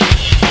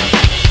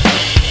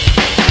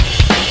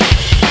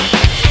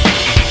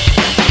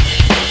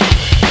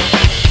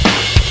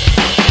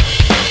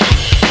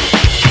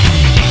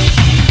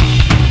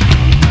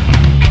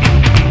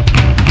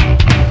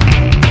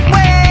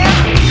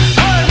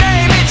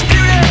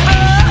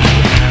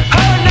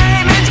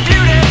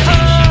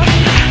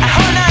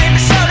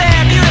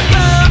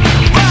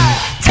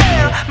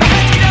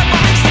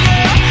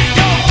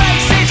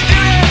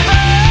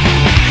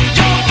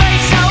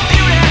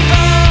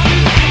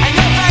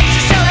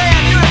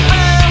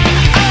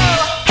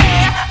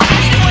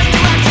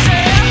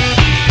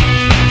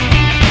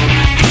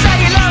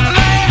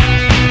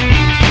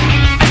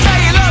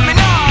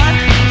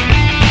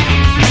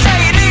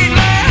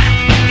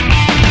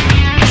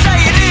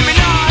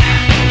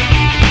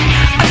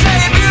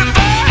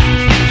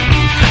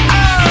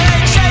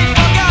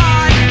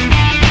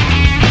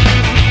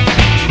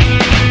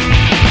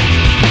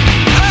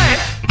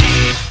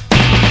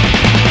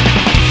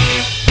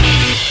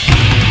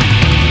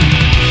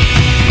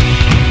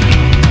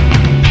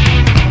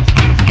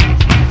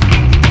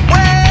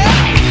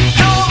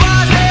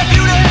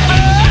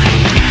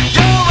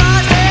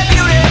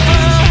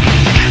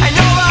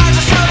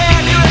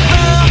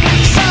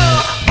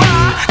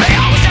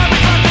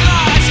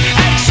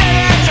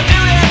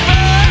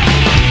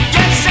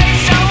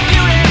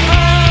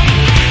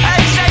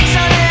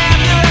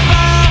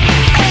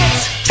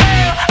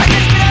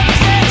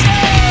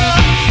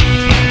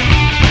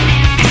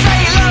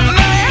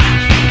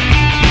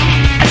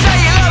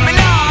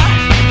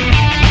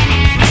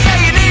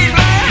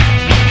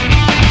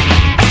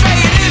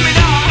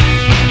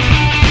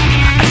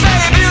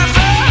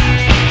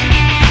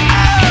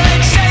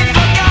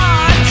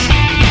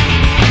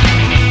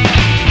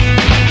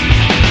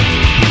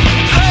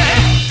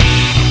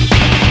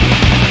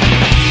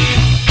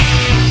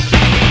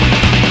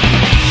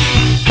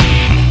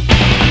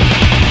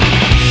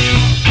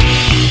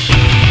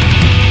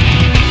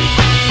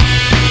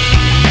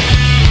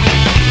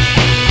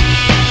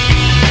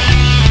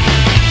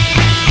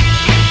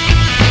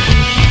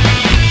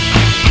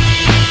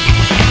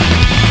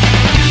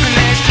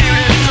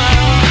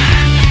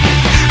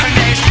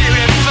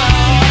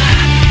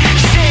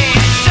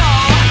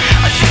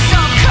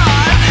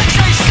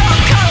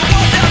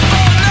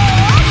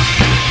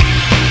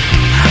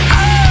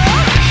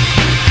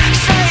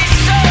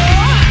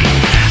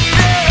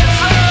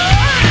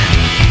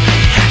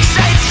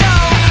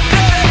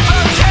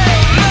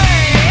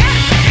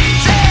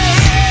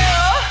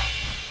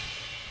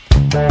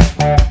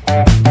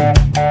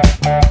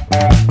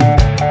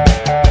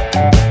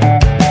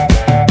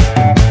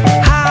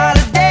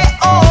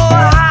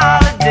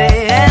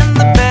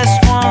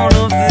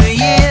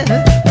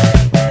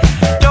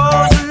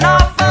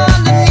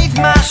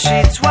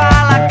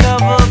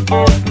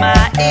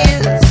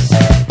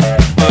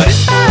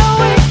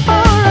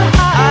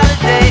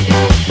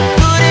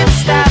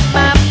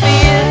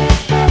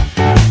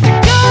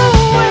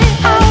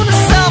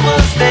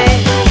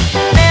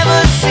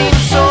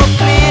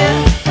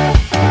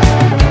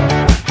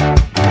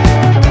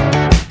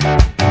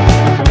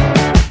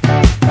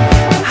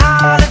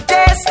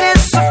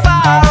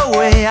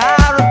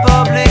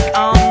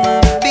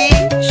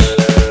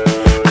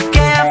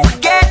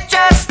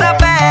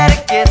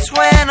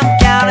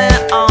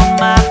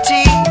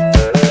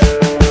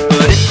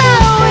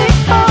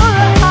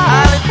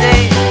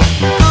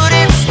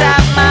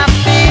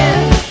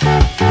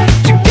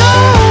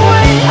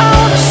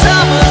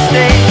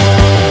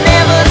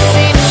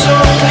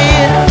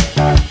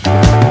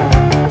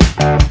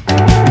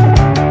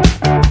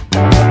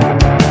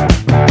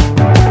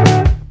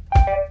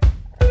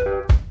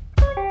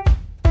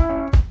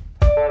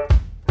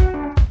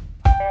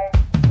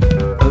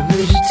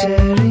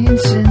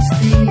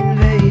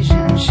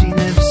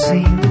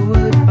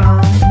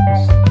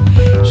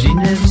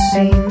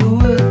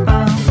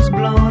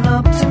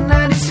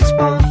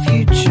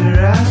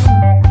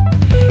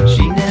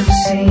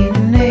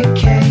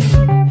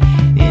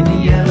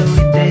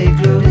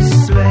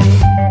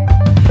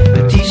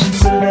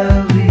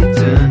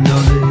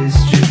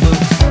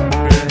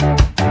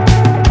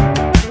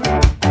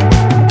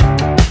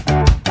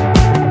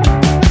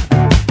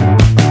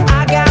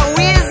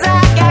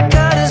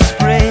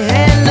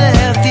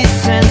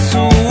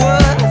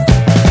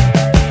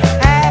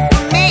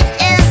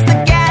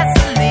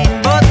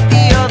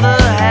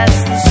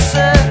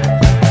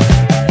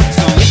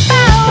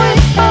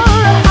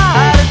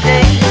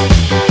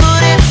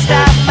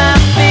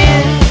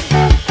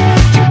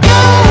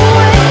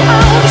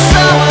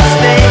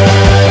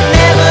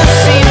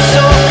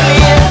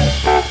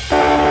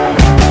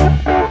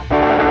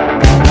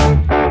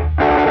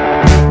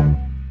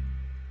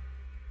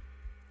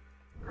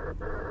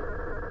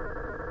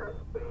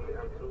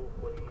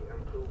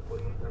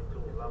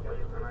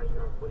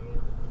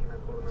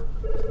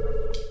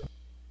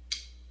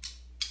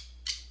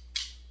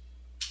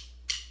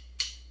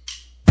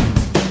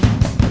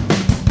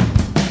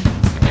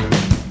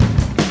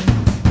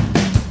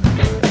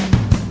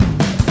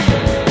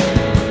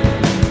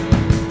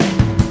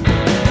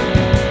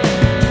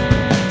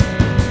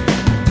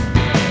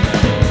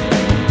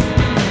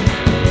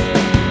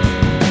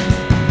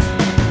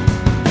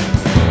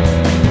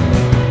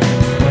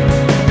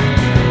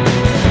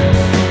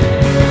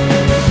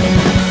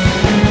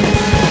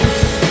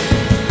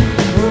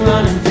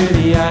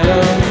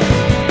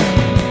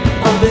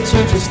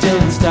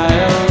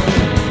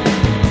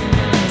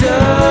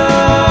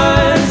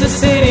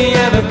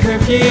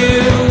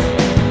 you.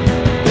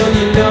 Don't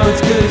you know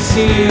it's good to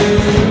see you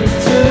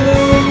too?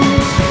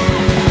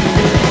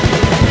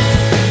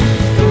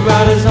 The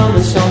riders on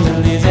the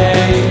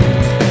Champs-Elysees,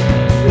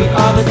 we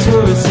are the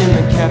tourists in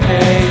the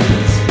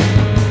cafes.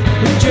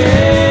 We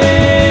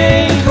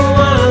drink, go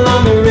on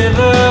along the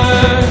river,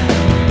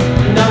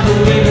 not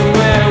believing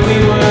where we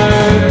were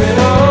at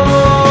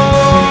all.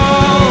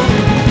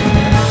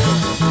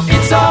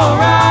 It's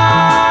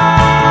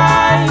alright,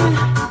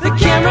 the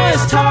camera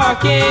is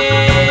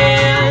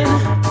talking.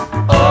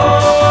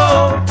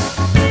 Oh,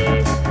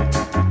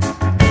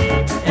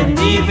 and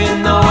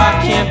even though I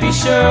can't be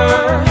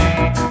sure,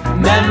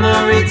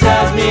 memory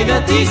tells me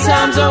that these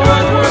times are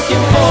worth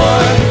working for.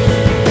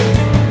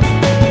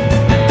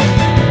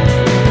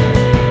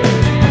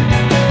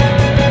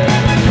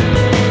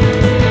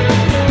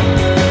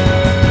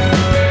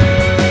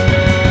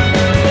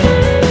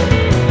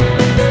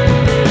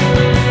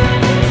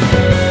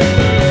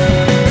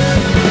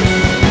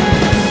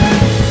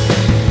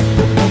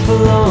 The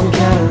Buffalo and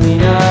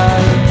Catalina,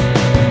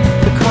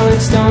 the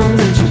colored stones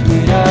and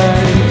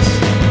Jupiters,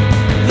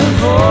 the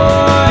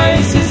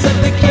voices of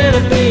the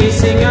canopy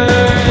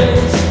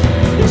singers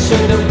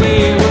ensured that we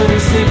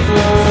wouldn't sleep for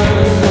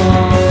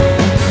long.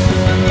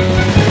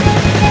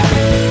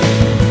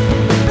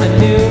 I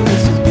knew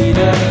this would be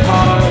the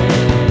part.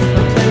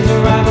 The plane's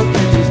arrival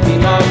could just be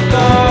my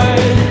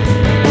guard.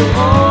 We'll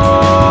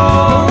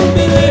all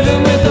be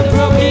living with a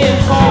broken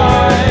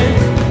heart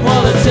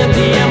while it's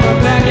empty and we're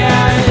back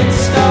at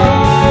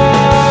start.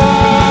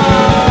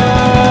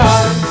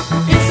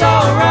 It's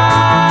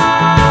alright,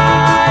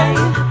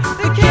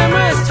 the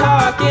camera is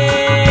talking.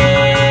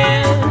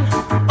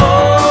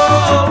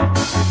 Oh,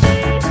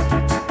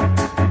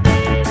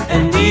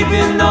 and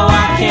even though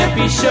I can't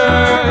be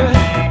sure,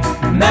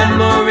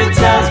 memory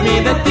tells me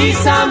that these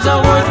times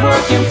are worth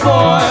working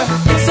for.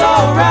 It's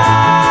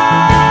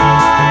alright,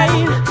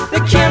 the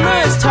camera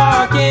is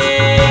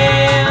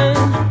talking.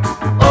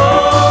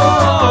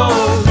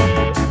 Oh,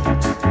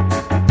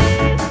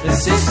 the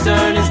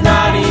cistern is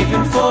not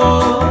even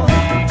full.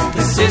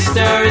 The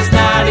cistern is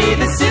not even.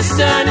 The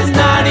cistern is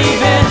not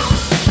even.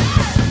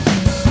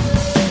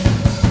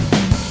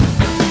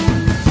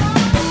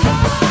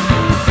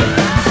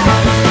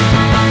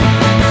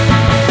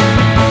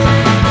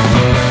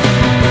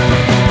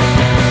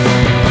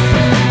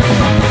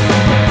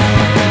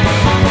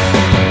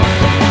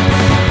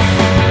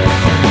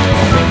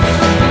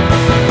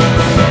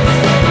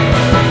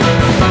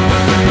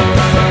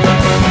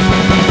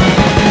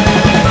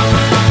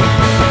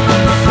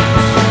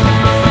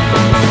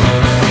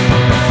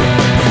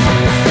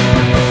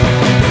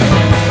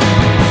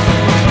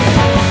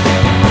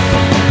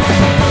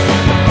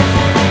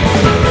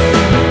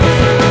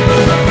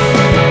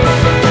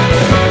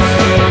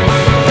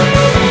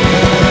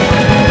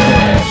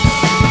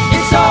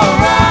 It's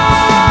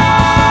alright,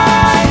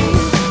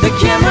 the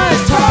camera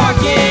is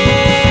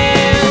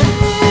talking.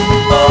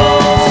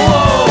 Oh,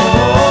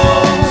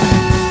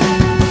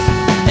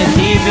 and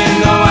even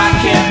though I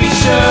can't be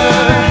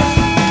sure,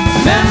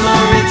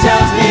 memory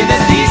tells me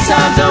that these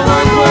times are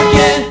worth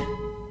working.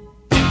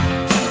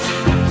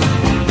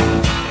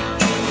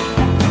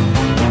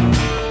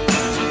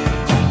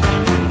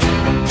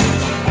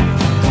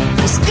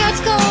 The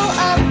skirts go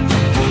up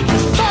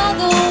before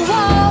the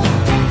wall.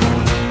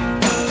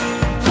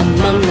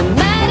 Among the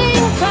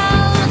madding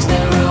crowds,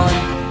 they run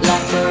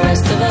like the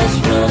rest of us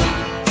run.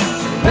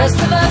 The rest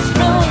of us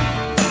run.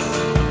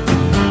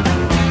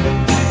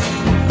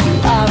 You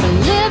are a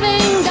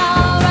living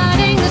doll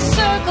riding the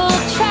circle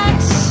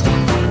tracks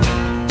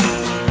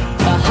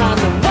behind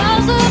the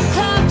walls of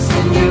clocks,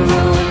 and you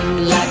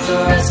run like the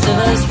rest of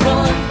us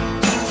run.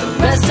 The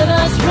rest of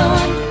us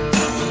run.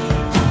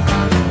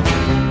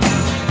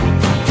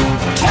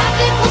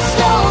 Traffic was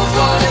slow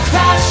for the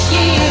crash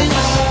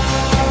years.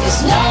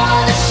 There's no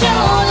other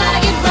show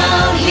like it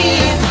round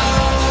here.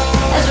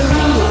 As a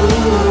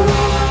rule,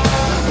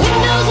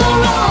 windows will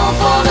roll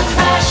for the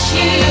crash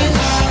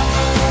years.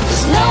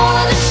 There's no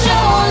other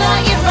show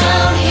like it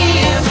round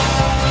here.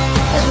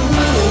 As a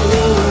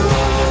rule.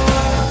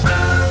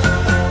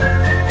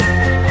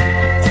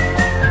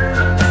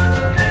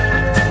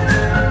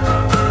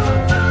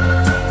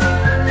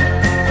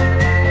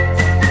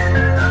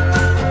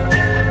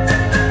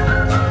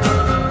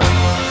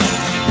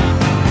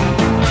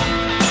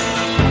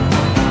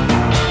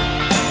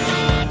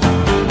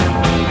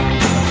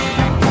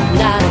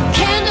 Not a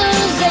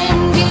candle's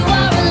end, you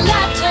are a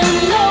lantern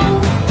low.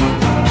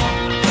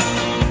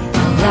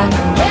 Like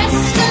the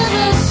rest of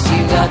us,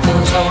 you got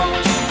those old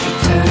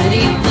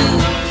eternity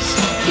blues,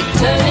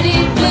 eternity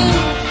blues.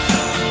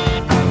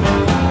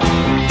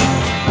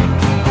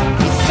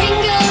 Your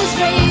fingers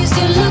raised,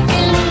 you're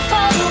looking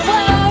for the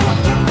word.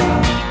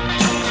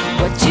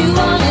 What you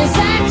want is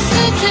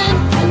accident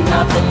and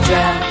not the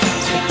draft.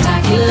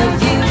 Spectacular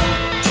view,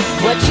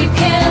 what you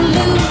can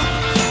lose.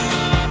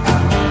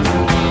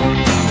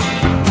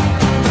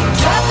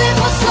 Traffic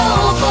was slow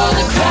for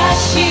the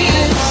crash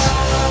years.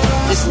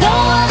 There's no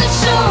other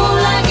show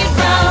like it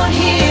round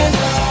here.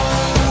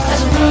 As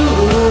a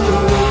rule,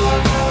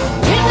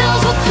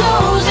 windows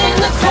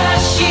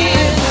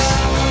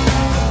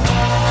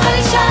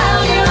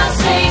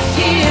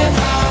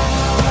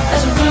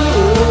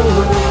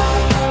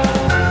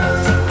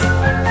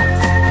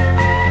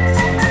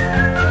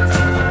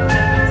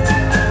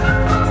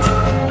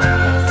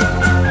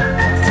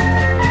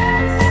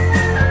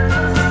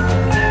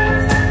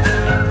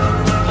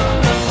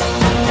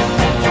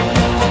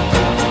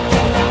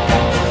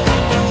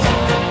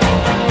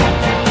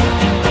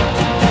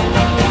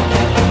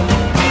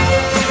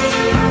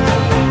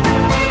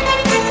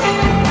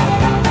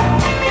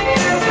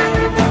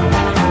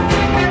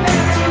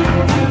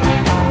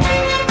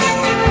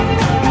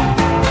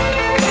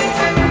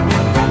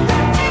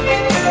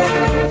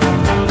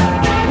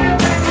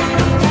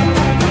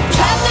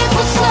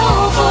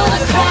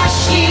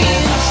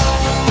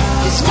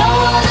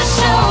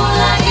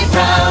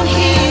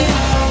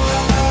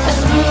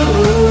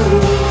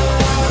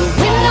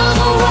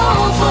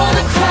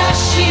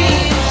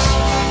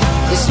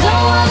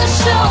the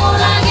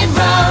shoreline, get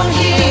round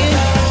here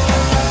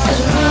as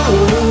a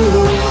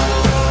rule.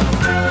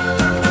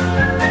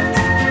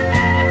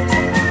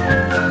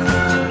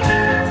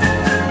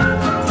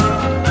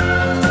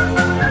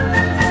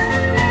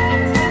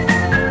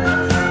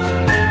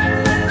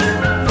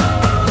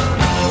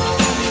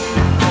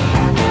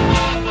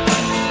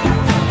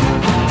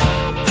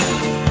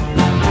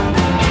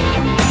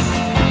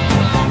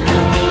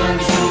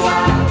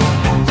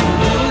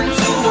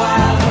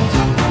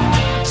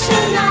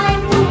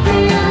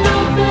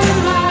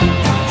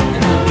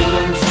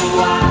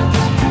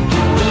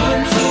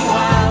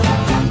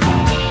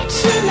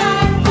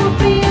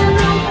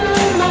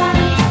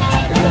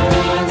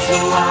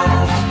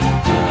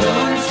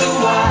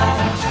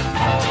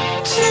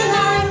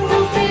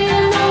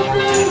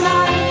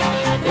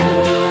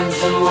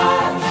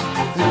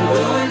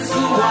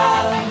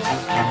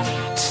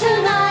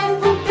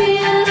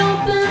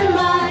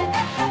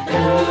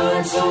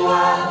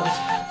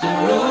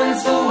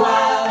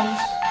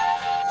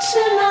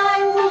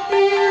 Tonight will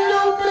be an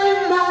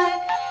open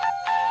mic.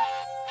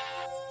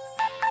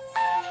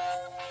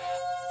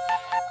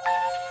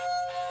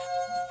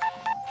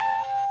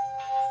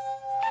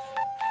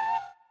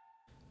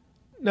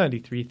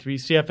 93.3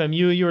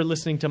 CFMU. You are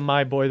listening to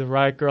My Boy the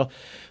Riot Girl.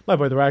 My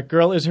Boy the Riot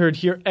Girl is heard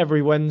here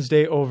every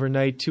Wednesday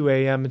overnight, 2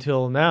 a.m.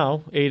 until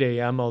now, 8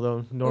 a.m.,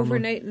 although normally...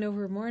 Overnight and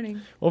over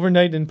morning.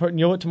 Overnight and... You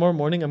know what? Tomorrow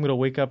morning I'm going to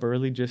wake up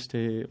early just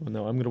to... Well,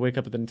 no, I'm going to wake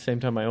up at the same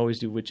time I always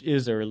do, which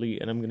is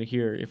early, and I'm going to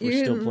hear if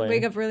we're still playing.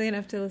 Wake up early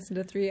enough to listen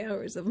to 3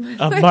 hours of My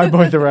My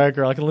Boy the Riot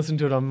Girl. I can listen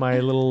to it on my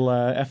little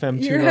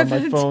FM Your tune on my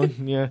FM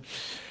phone. Yeah.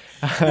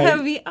 That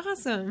would be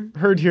awesome.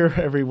 Heard here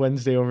every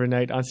Wednesday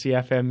overnight on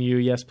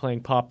CFMU. Yes, playing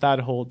pop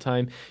that whole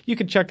time. You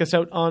can check us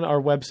out on our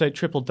website,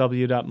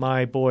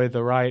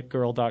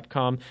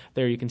 www.myboytheriotgirl.com.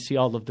 There you can see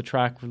all of the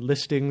track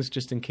listings,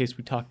 just in case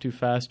we talk too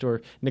fast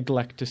or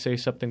neglect to say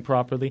something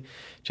properly.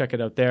 Check it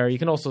out there. You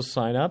can also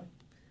sign up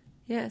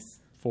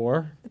Yes.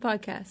 for The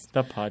podcast.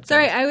 the podcast.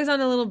 Sorry, I was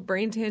on a little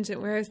brain tangent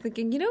where I was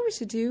thinking, you know what we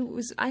should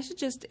do? I should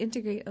just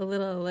integrate a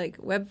little like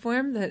web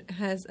form that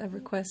has a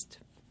request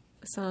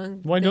song.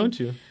 Why thing. don't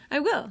you? I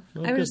will.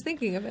 Oh, I was good.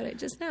 thinking about it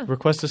just now.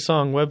 Request a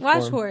song web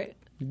Watch form. for it.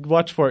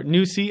 Watch for it.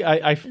 New, see,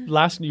 I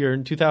last year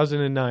in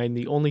 2009,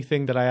 the only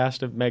thing that I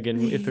asked of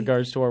Megan with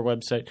regards to our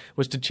website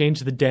was to change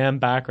the damn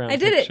background I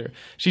did it. picture.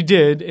 She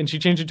did, and she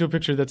changed it to a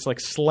picture that's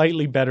like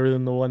slightly better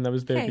than the one that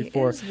was there Hey,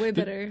 before. it was way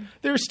better.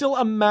 There's still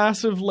a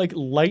massive like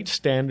light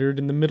standard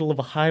in the middle of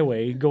a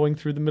highway going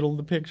through the middle of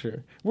the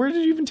picture. Where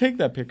did you even take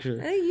that I picture?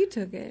 think you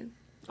took it.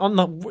 On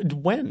the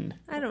when?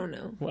 I don't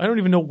know. I don't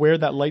even know where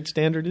that light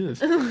standard is.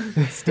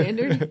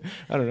 Standard?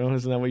 I don't know.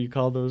 Isn't that what you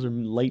call those? Or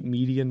light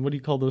median? What do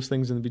you call those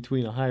things in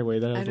between a highway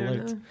that I has the don't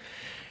lights? know.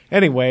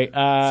 Anyway,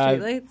 Street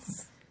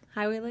lights?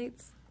 Highway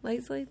lights?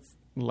 Lights? lights.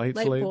 Light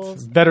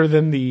poles. Better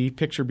than the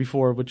picture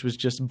before, which was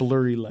just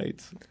blurry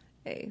lights.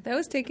 Hey, that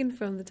was taken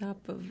from the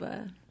top of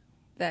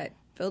that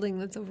building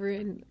that's over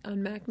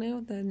on Mac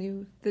now.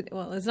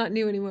 Well, it's not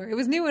new anymore. It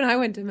was new when I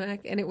went to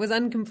Mac, and it was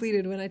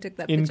uncompleted when I took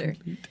that picture.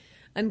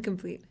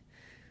 Incomplete.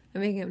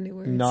 I'm making up new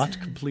words.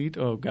 Not complete?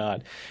 Oh,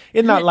 God.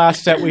 In that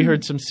last set, we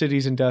heard some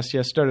Cities and Dust.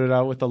 Yes, started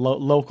out with the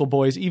local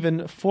boys,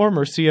 even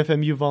former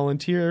CFMU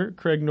volunteer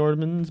Craig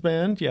Nordman's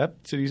band.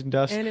 Yep, Cities and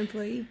Dust. And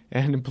employee.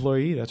 And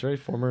employee, that's right,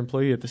 former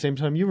employee. At the same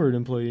time, you were an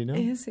employee, no?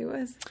 Yes, he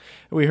was.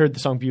 We heard the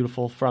song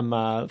Beautiful from,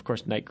 of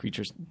course, Night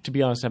Creatures. To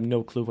be honest, I have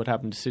no clue what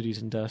happened to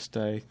Cities and Dust.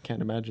 I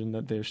can't imagine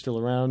that they're still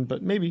around,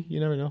 but maybe. You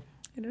never know.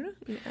 I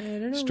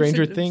don't know.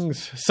 Stranger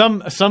Things.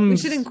 Some We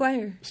should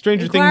inquire.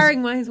 Stranger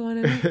Inquiring minds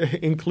want to know. Things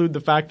include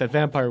the fact that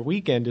Vampire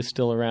Weekend is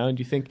still around.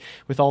 You think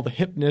with all the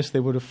hipness they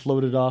would have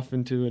floated off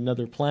into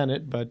another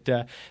planet, but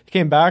they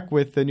came back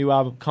with the new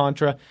album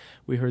Contra.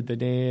 We heard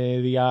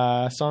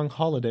the song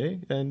Holiday,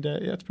 and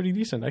yeah, it's pretty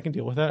decent. I can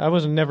deal with that. I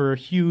was never a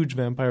huge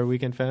Vampire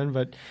Weekend fan,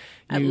 but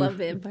I love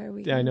Vampire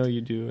Weekend. Yeah, I know you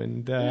do,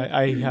 and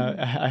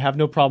I have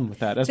no problem with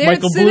that. As They're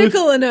Michael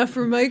cynical Bluth, enough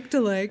for Mike to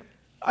like.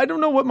 I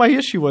don't know what my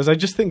issue was. I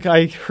just think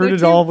I heard They're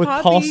it all too with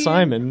Paul poppy.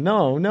 Simon.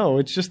 No,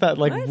 it's just that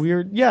like What?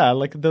 weird, yeah,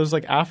 like those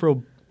like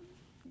Afro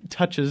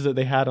touches that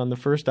they had on the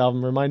first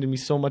album reminded me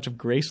so much of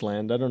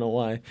Graceland. I don't know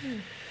why.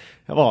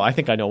 Well, I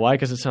think I know why,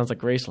 because it sounds like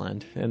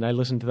Graceland, and I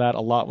listened to that a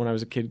lot when I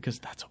was a kid because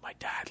that's what my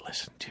dad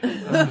listened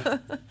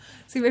to.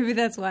 See, maybe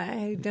that's why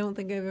I don't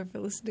think I've ever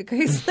listened to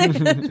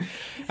Graceland.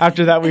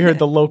 After that, we heard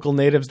the Local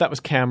Natives. That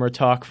was Camera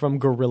Talk from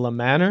Gorilla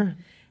Manor.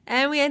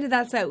 And we ended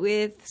that set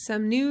with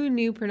some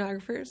new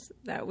pornographers.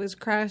 That was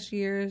Crash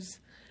Years.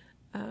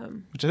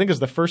 Which I think is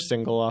the first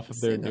single off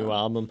of their Single. new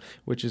album,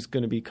 which is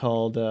going to be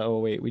called, oh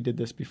wait, we did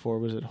this before.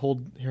 Was it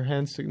Hold Your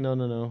Hands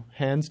No.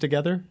 Hands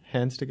Together?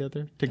 Hands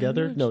Together?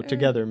 Together? not No, sure.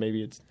 Together,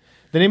 maybe it's...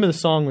 The name of the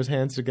song was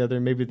Hands Together.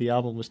 Maybe the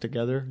album was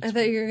Together. I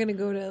thought you were going to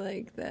go to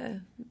like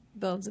the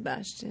Belle and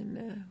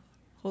Sebastian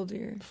Hold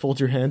Your... Fold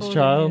Your Hands, Fold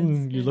Your Child, Hands,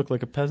 and you yeah. look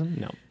like a peasant?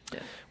 No. Yeah.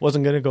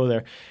 Wasn't going to go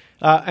there.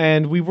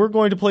 And we were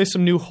going to play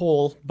some new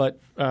Hole, but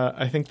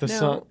I think the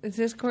song... No, it's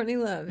just Courtney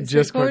Love. It's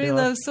Just just Courtney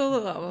Courtney Love. Love's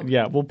solo album.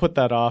 Yeah, we'll put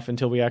that off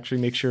until we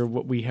actually make sure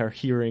what we are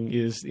hearing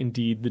is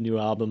indeed the new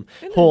album.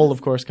 Hole,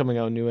 of course, coming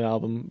out, new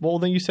album. Well,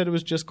 then you said it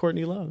was just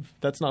Courtney Love.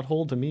 That's not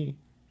Hole to me.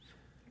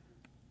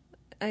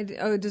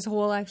 Does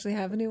Hole actually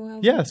have a new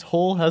album? Yes,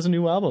 Hole has a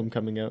new album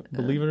coming out.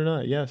 Believe it or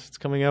not. Yes, it's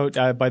coming out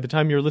by the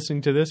time you're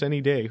listening to this,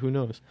 any day. Who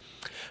knows?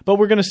 But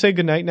we're going to say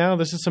goodnight now.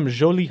 This is some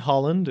Jolie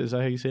Holland. Is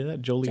that how you say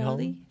that? Jolie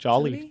Holland?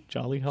 Jolly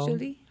Holland.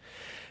 Jolie?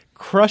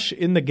 Crush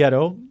in the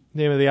Ghetto.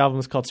 The name of the album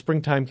is called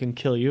Springtime Can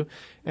Kill You.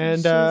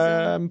 And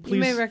please... You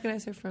may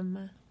recognize her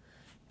from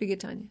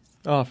Bigatanias.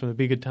 Oh, from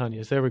the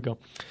Bigatanias. There we go.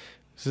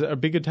 Are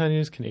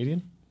Bigatanias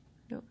Canadian?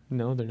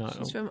 No, they're not.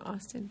 She's from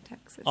Austin,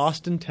 Texas.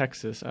 Austin,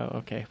 Texas. Oh,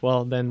 okay.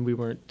 Well, then we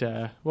weren't...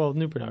 New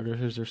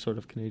Pornographers are sort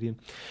of Canadian.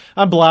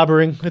 I'm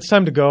blabbering. It's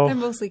time to go. They're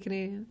mostly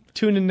Canadian.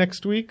 Tune in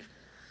next week.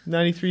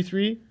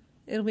 93.3.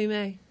 It'll be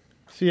May.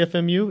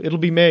 CFMU. It'll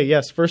be May.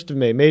 Yes, 1st of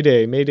May. May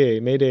Day, May Day,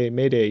 May Day,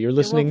 May Day. You're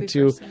listening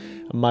to 1st of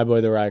May. My Boy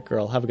the Riot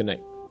Girl. Have a good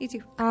night. You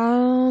too.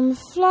 I'm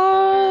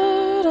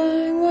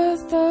flirting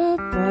with the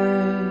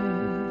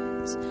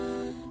birds.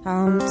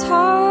 I'm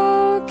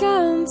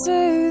talking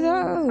to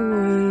the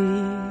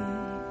weeds.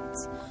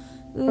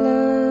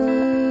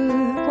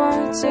 Look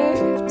what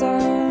you've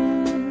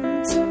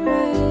done to me.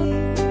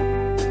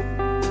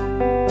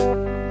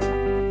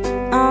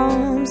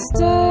 I'm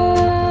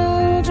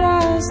still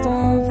dressed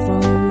up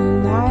from the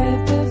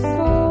night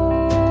before.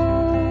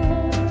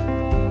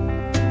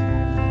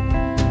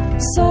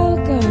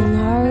 Soaking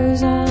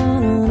hose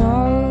and an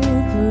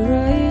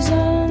operation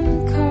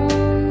coat,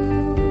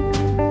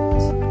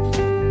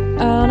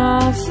 and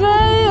I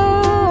feel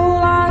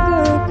like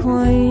a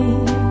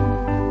queen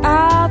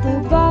at the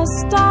bus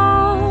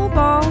stop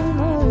on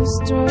the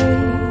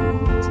street.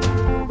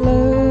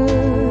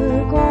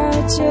 Look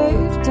what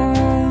you've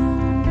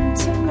done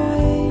to me.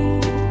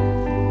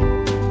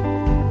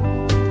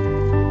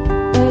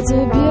 It's a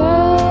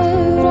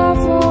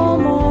beautiful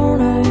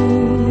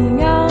morning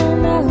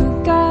in the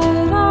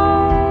ghetto,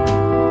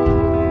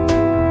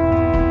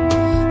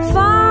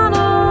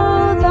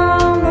 finer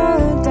than the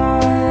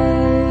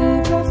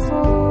day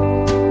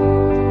before.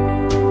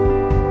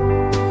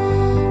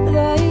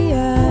 The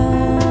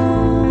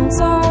ants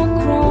are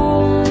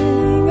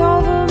crawling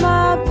over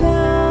my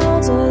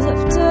pants as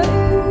if to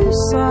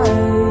say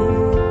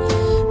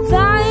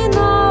they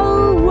know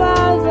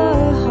where the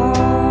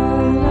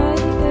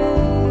honey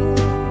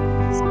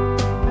is.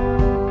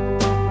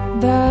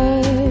 They